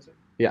maximize it?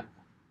 Yeah,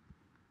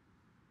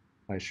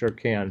 I sure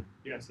can.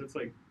 Yeah, so it's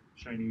like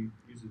Shiny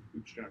uses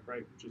Bootstrap,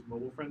 right, which is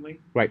mobile friendly.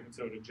 Right. And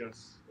so it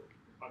adjusts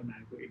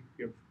automatically if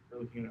you're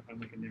looking at it on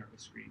like a narrow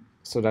screen.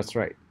 So that's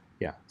right.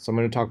 Yeah. So I'm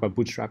going to talk about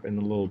Bootstrap in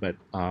a little bit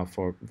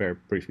for very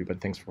briefly,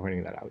 but thanks for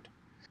pointing that out.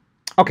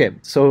 Okay,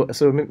 so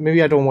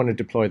maybe I don't want to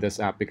deploy this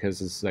app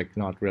because it's like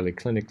not really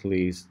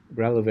clinically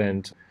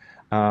relevant,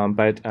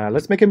 but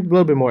let's make it a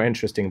little bit more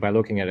interesting by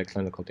looking at a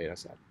clinical data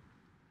set.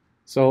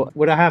 So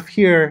what I have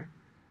here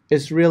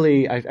is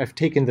really I've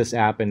taken this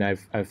app and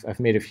I've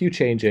made a few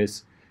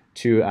changes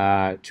to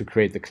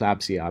create the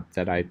CLABSI app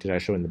that I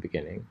showed in the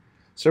beginning.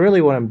 So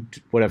really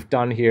what I've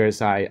done here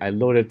is I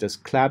loaded this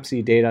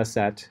CLABSI data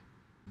set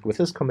with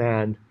this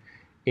command,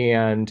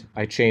 and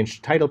I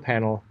changed title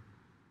panel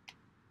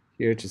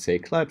here to say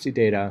CLABSI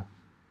data.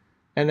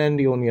 And then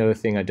the only other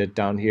thing I did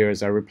down here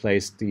is I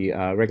replaced the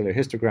regular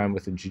histogram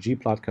with the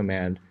ggplot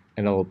command,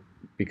 and it'll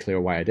be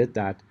clear why I did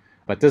that.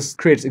 But this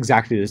creates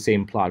exactly the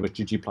same plot with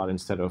ggplot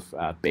instead of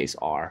base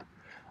R.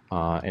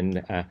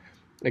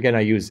 Again,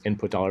 I use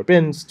input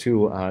 $bins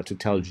to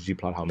tell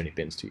ggplot how many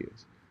bins to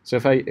use. So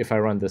if I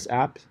run this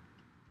app,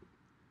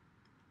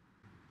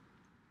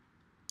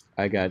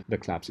 I get the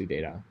CLABSI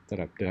data that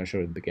I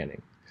showed at the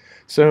beginning.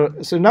 So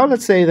now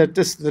let's say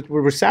that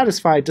we're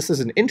satisfied this is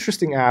an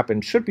interesting app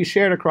and should be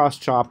shared across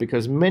CHOP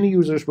because many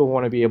users will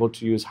want to be able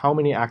to use how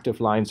many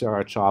active lines there are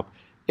at CHOP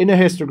in a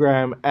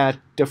histogram at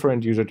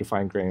different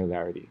user-defined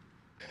granularity.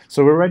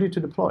 So we're ready to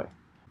deploy.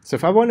 So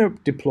if I want to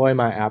deploy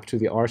my app to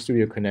the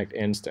RStudio Connect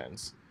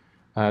instance,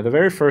 the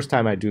very first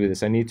time I do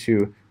this, I need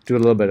to do a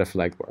little bit of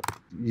legwork.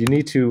 You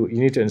need to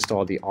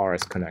install the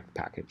RS Connect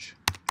package.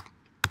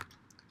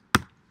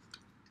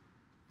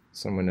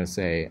 So I'm going to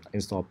say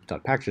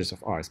install.packages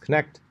of RS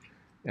Connect.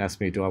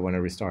 Ask me, do I want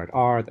to restart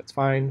R? That's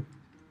fine.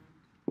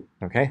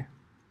 Okay.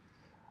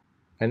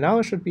 And now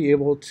I should be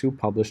able to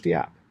publish the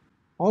app.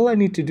 All I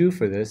need to do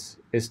for this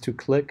is to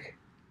click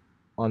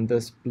on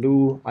this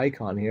blue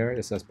icon here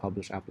that says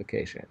Publish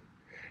Application.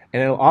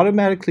 And it'll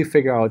automatically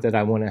figure out that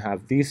I want to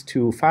have these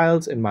two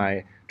files in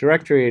my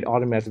directory. It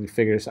automatically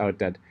figures out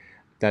that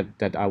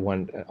I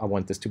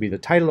want this to be the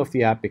title of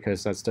the app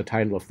because that's the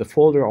title of the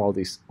folder all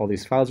these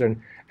files are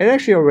in. It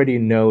actually already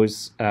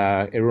knows,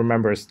 it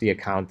remembers the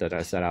account that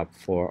I set up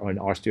for on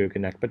RStudio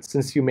Connect. But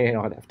since you may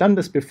not have done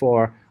this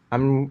before,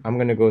 I'm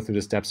going to go through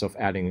the steps of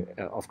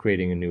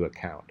creating a new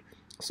account.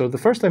 So the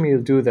first time you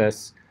do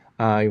this,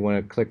 you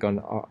want to click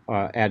on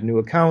Add New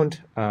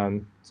Account.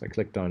 So I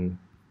clicked on.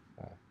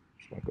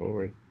 Just want to go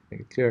over it,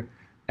 make it clear.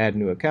 Add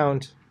New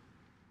Account.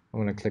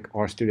 I'm going to click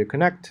RStudio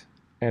Connect,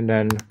 and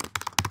then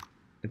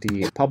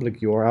the public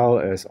URL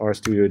is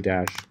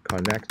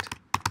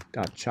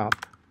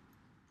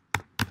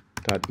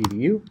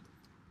rstudio-connect.chop.edu.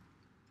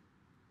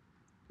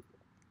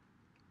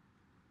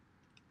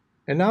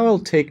 And now it'll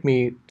take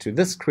me to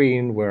this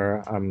screen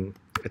where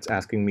it's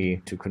asking me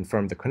to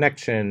confirm the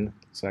connection.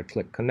 So I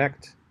click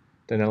Connect.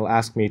 Then it'll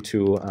ask me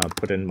to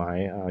put in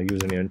my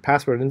username and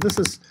password. And this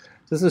is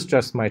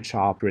just my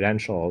CHOP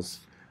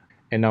credentials.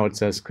 And now it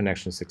says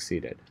connection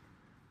succeeded.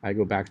 I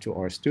go back to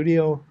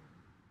RStudio.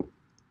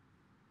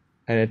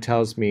 And it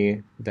tells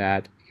me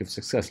that you've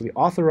successfully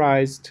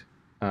authorized,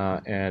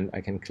 and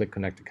I can click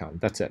Connect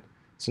Account. That's it.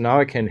 So now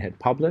I can hit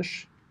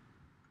Publish,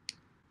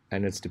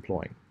 and it's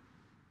deploying.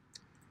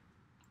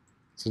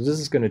 So this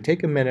is going to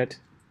take a minute,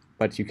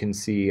 but you can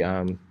see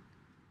the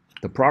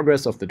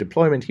progress of the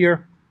deployment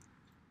here.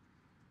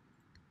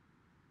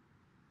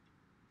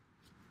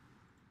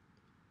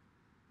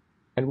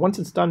 And once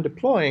it's done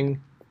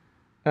deploying,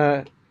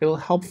 it'll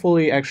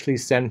helpfully actually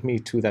send me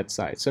to that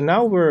site. So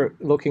now we're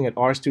looking at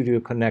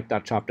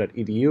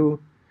rstudio-connect.chop.edu,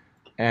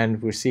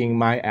 and we're seeing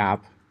my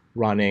app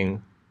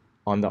running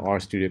on the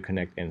RStudio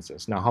Connect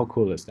instance. Now, how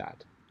cool is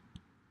that?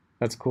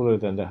 That's cooler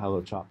than the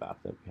Hello CHOP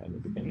app that we had in the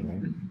beginning,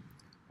 right?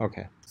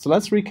 Okay, so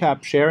let's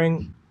recap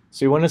sharing.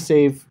 So you want to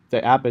save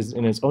the app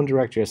in its own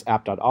directory as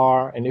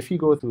app.r, and if you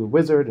go through the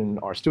wizard in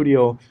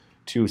RStudio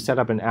to set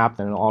up an app,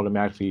 then it'll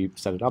automatically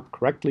set it up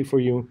correctly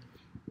for you.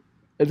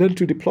 And then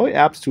to deploy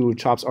apps to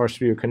CHOP's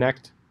RStudio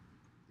Connect,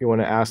 you want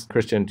to ask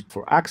Christian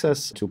for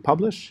access to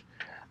publish.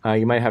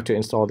 You might have to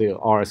install the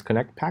RS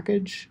Connect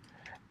package,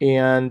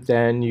 and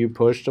then you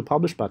push the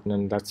publish button,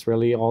 and that's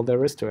really all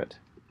there is to it.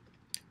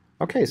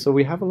 Okay, so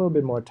we have a little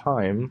bit more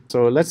time.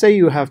 So let's say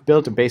you have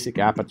built a basic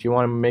app, but you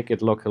want to make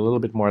it look a little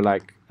bit more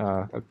like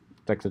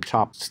the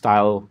CHOP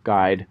style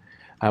guide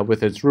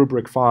with its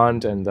rubric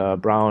font and the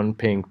brown,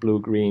 pink, blue,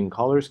 green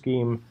color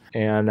scheme.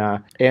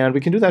 And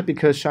we can do that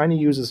because Shiny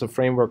uses a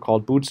framework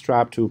called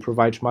Bootstrap to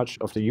provide much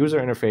of the user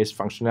interface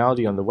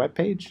functionality on the web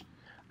page.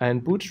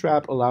 And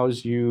Bootstrap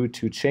allows you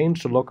to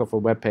change the look of a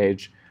web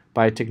page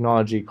by a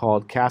technology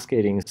called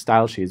cascading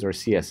style sheets, or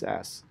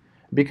CSS.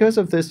 Because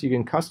of this, you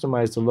can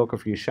customize the look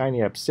of your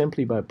Shiny app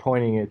simply by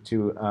pointing it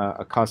to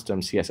a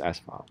custom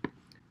CSS file.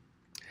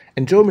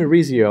 And Joe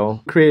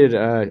Maurizio created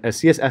a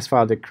CSS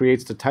file that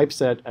creates the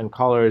typeset and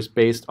colors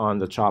based on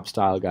the CHOP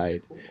style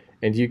guide.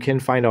 And you can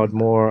find out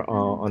more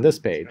on this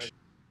page.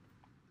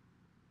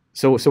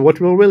 So what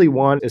we'll really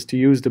want is to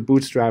use the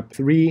Bootstrap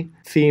 3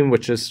 theme,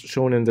 which is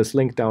shown in this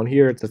link down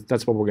here.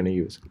 That's what we're going to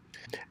use.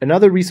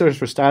 Another resource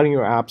for styling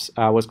your apps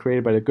was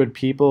created by the good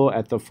people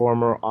at the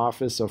former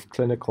Office of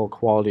Clinical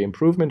Quality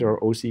Improvement, or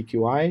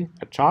OCQI,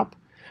 at CHOP.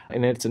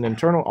 And it's an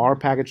internal R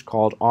package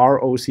called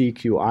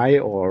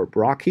ROCQI, or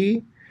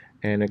Rocky.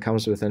 And it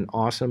comes with an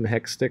awesome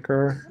hex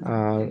sticker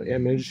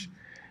image.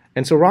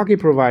 And so Rocky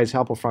provides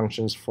helpful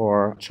functions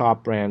for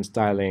CHOP brand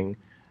styling,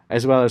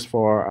 as well as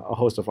for a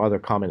host of other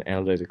common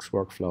analytics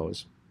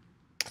workflows.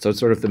 So it's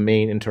sort of the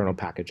main internal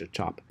package at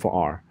CHOP for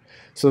R.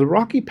 So the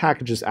Rocky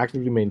package is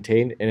actively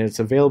maintained, and it's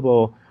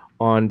available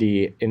on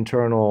the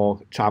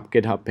internal CHOP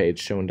GitHub page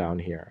shown down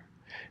here.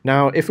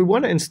 Now, if we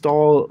want to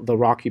install the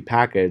Rocky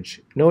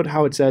package, note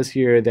how it says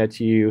here that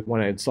you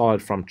want to install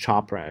it from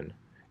CHOPRAN.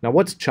 Now,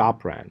 what's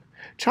CHOPRAN?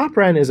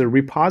 CHOPRAN is a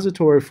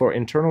repository for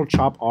internal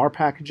CHOP R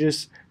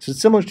packages, so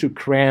it's similar to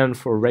CRAN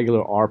for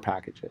regular R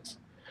packages.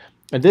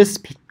 And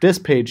this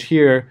page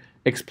here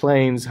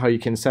explains how you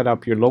can set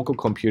up your local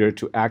computer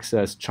to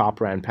access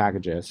CHOPRAN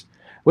packages,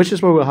 which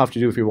is what we'll have to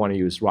do if we want to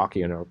use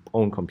Rocky on our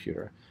own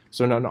computer.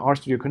 So on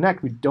RStudio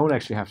Connect, we don't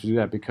actually have to do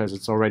that because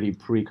it's already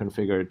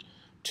pre-configured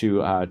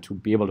to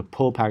be able to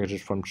pull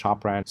packages from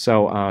CHOPRAN.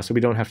 So we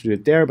don't have to do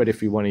it there, but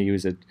if we want to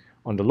use it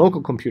on the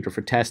local computer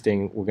for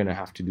testing, we're going to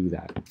have to do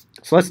that.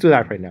 So let's do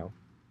that right now.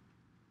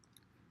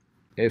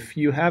 If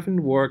you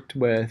haven't worked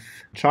with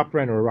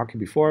CHOPRAN or Rocky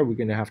before, we're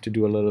going to have to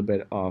do a little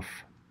bit of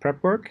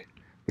prep work,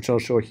 which I'll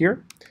show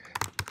here.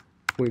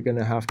 We're going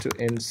to have to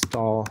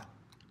install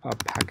a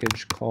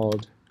package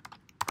called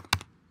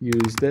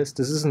use this.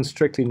 This isn't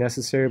strictly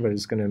necessary, but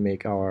it's going to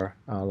make our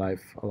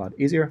life a lot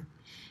easier.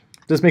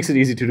 This makes it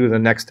easy to do the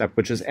next step,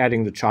 which is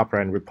adding the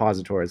CHOPRAN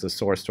repository as a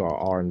source to our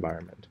R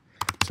environment.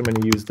 So I'm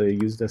going to use the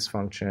use this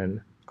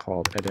function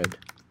called edit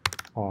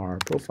R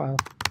profile.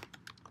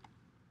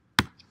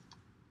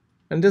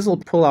 And this will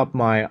pull up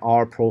my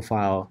R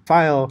profile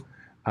file,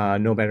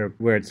 no matter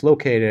where it's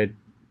located.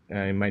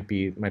 It might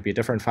be a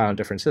different file on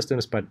different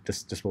systems, but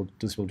this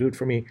will do it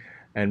for me,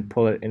 and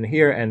pull it in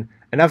here. And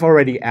I've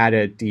already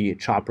added the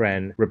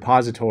CHOPRAN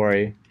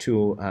repository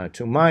to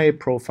my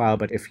profile.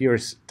 But if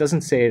yours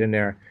doesn't say it in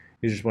there,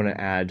 you just want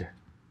to add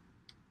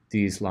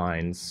these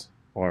lines,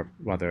 or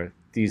rather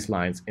these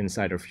lines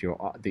inside of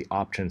the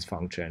options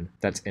function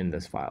that's in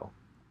this file.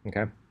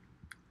 Okay.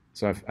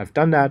 So I've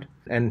done that,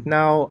 and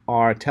now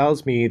R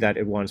tells me that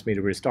it wants me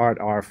to restart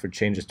R for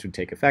changes to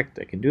take effect.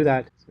 I can do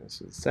that. So this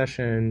is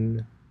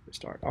session,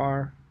 restart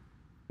R.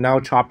 Now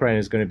CHOPRAN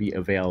is going to be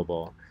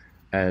available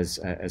as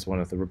one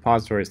of the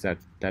repositories that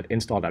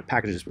install that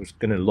packages was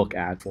going to look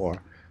at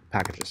for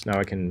packages. Now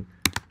I can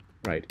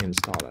write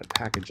install that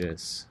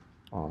packages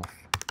of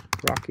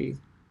Rocky.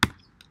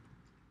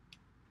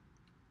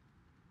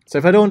 So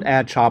if I don't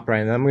add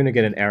CHOPRAN, then I'm going to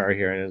get an error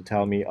here, and it'll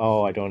tell me,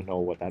 oh, I don't know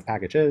what that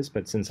package is.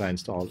 But since I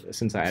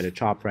added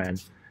CHOPRAN,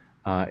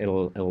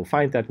 it'll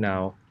find that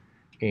now,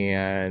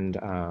 and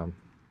now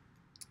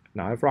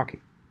I have Rocky.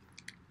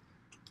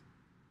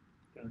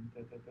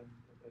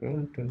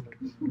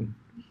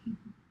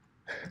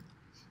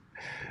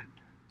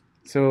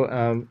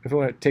 So if we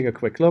want to take a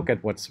quick look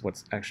at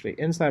what's actually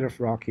inside of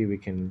Rocky, we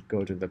can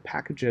go to the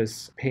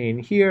packages pane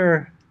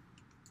here,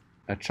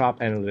 a CHOP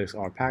Analytics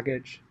R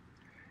package.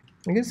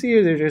 You can see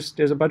here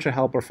there's a bunch of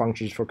helper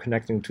functions for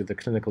connecting to the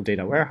clinical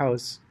data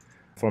warehouse,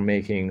 for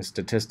making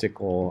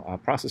statistical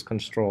process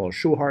control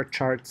Schuhart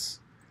charts,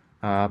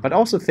 but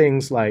also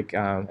things like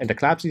and the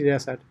CLAPS data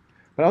set,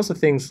 but also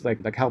things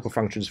like helper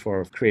functions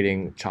for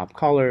creating CHOP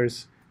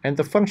colors. And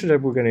the function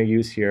that we're going to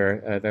use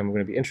here that I'm going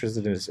to be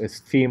interested in is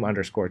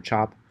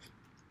theme_CHOP,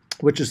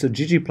 which is the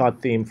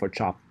ggplot theme for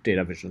CHOP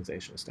data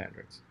visualization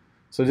standards.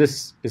 So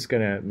this is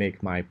going to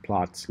make my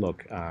plots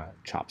look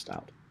CHOP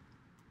styled.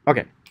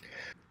 Okay.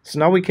 So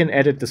now we can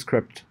edit the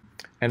script,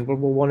 and what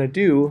we'll want to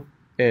do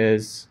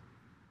is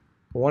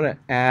we'll want to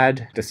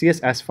add the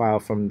CSS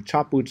file from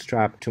CHOP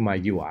Bootstrap to my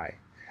UI.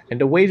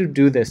 And the way to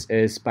do this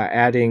is by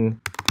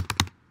adding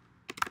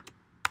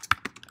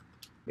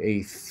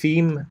a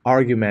theme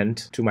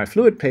argument to my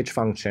fluid page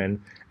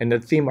function, and the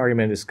theme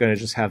argument is going to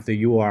just have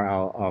the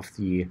URL of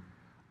the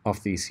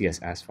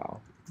CSS file.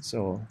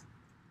 So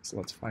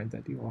let's find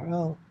that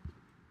URL.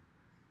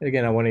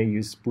 Again, I want to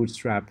use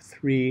Bootstrap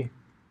 3.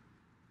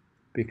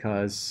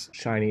 Because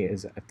Shiny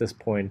is at this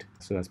point,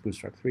 so that's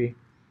Bootstrap 3,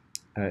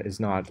 is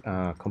not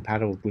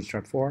compatible with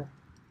Bootstrap 4.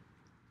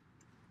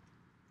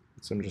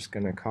 So I'm just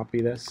going to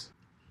copy this,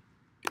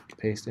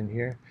 paste in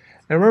here.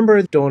 And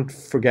remember, don't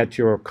forget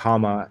your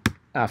comma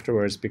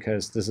afterwards,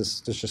 because this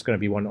is just going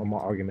to be one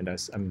more argument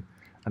as I'm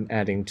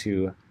adding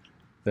to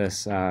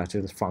this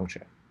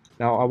function.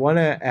 Now I want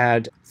to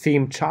add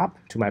theme CHOP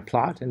to my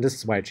plot, and this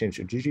is why I changed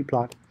to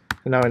ggplot.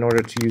 And now in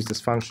order to use this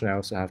function, I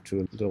also have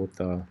to load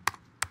the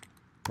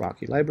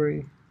Rocky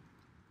library.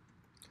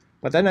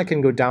 But then I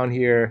can go down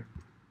here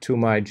to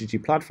my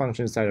ggplot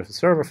function inside of the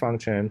server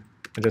function,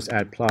 and just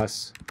add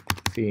plus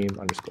theme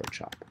underscore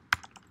chop.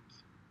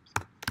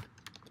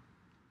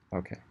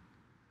 Okay.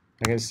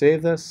 I can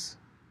save this,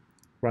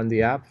 run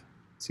the app,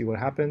 see what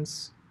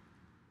happens.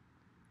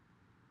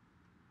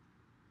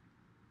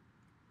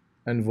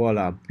 And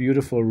voila,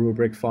 beautiful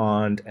rubric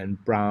font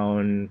and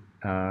brown,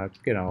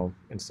 you know,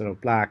 instead of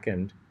black.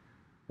 And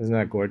isn't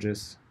that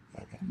gorgeous?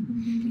 Okay.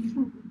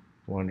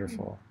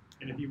 Wonderful.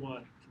 And if you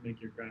want to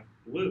make your graph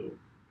blue,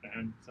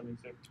 and something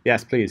simple.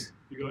 Yes, please.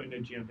 You go into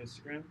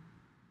geohistogram,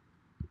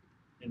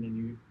 and then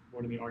you,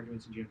 one of the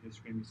arguments in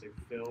geohistogram, you say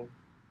fill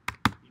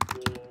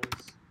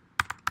equals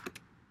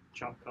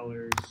chop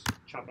colors,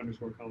 chop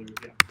underscore colors,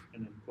 yeah,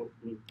 and then quote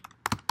blue.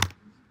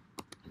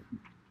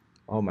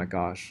 Oh my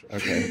gosh.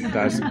 Okay,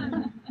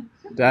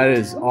 that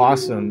is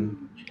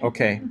awesome.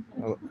 Okay,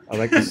 I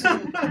like this. I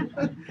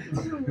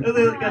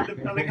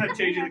like how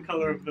changing the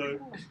color of the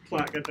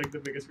plot got like the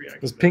biggest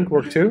reaction. Does pink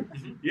work too?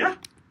 Yeah, it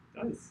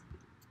does.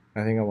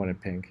 I think I wanted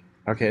pink.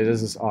 Okay,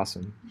 this is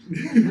awesome.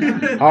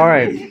 All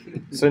right.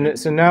 So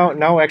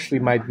now actually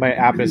my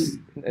app is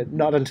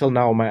not until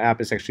now my app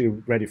is actually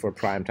ready for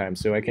prime time.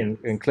 So I can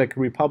click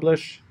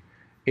republish,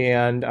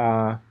 and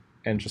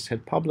just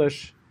hit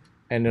publish,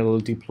 and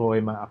it'll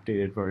deploy my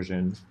updated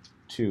version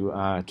to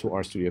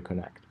RStudio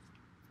Connect.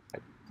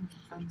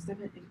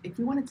 Stephan, if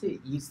we wanted to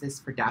use this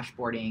for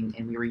dashboarding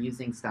and we were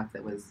using stuff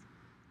that was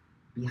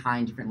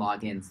behind different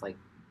logins, like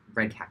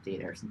REDCap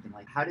data or something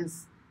like, how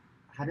does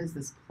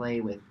this play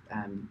with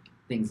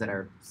things that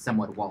are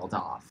somewhat walled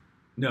off?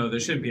 No, there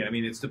shouldn't be. I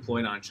mean, it's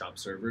deployed on shop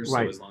servers,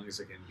 right. so as long as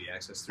it can be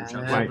accessed through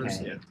shop Right. servers,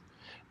 Okay. yeah.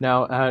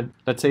 Now,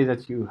 let's say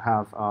that you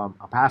have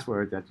a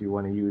password that you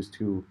want to use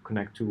to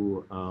connect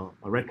to a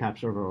REDCap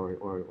server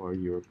or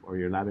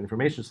your lab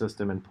information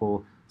system and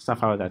pull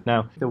stuff out of that.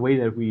 Now, the way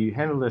that we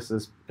handle this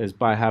is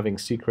by having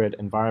secret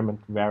environment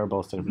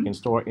variables that we can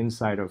store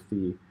inside of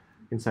the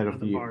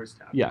bars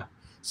tab. Yeah.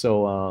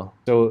 So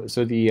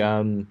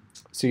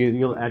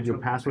you'll add your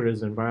password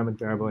as an environment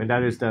variable, and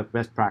that is the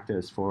best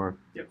practice for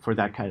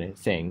that kind of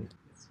thing.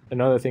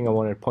 Another thing I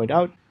want to point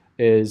out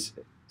is,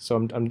 so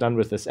I'm done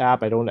with this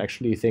app. I don't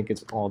actually think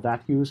it's all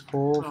that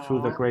useful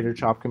to the greater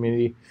CHOP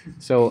community.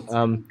 So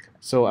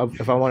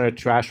if I want to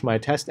trash my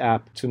test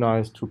app to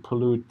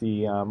pollute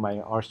the my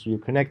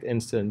RStudio Connect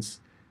instance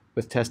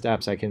with test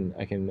apps, I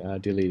can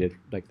delete it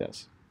like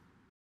this.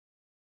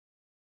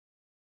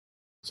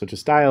 So to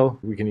style,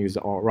 we can use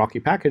the Rocky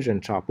package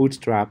and CHOP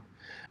Bootstrap.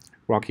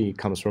 Rocky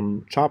comes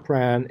from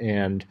CHOPRAN,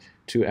 and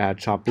to add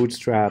CHOP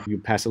Bootstrap, you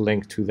pass a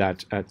link to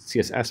that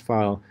CSS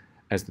file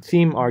as the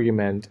theme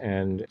argument,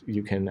 and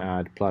you can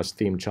add plus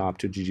theme chop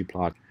to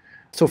ggplot.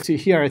 So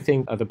here I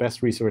think are the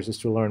best resources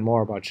to learn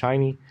more about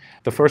Shiny.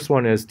 The first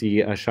one is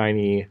the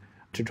Shiny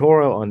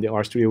tutorial on the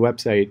RStudio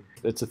website.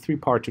 It's a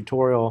 3-part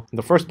tutorial.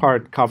 The first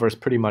part covers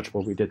pretty much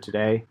what we did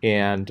today,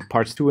 and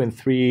parts 2 and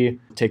 3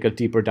 take a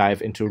deeper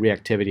dive into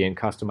reactivity and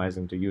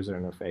customizing the user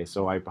interface.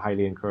 So I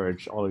highly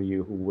encourage all of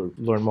you who will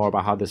learn more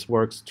about how this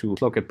works to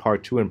look at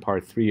part 2 and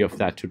part 3 of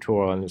that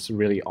tutorial, and it's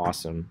really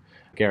awesome.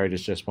 Garrett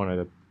is just one of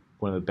the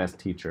best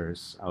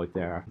teachers out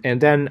there.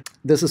 And then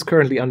this is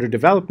currently under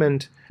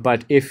development,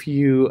 but if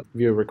you're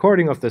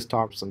recording of this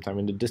talk sometime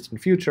in the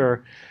distant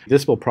future,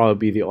 this will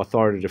probably be the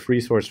authoritative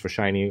resource for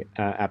Shiny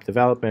app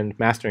development.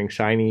 Mastering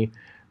Shiny,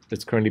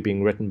 that's currently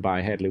being written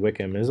by Hadley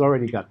Wickham, has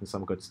already gotten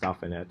some good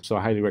stuff in it. So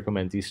I highly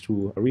recommend these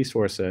 2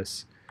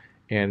 resources.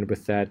 And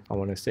with that, I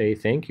want to say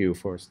thank you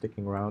for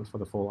sticking around for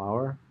the full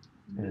hour.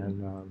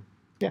 And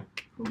yeah.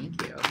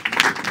 Thank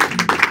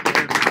you.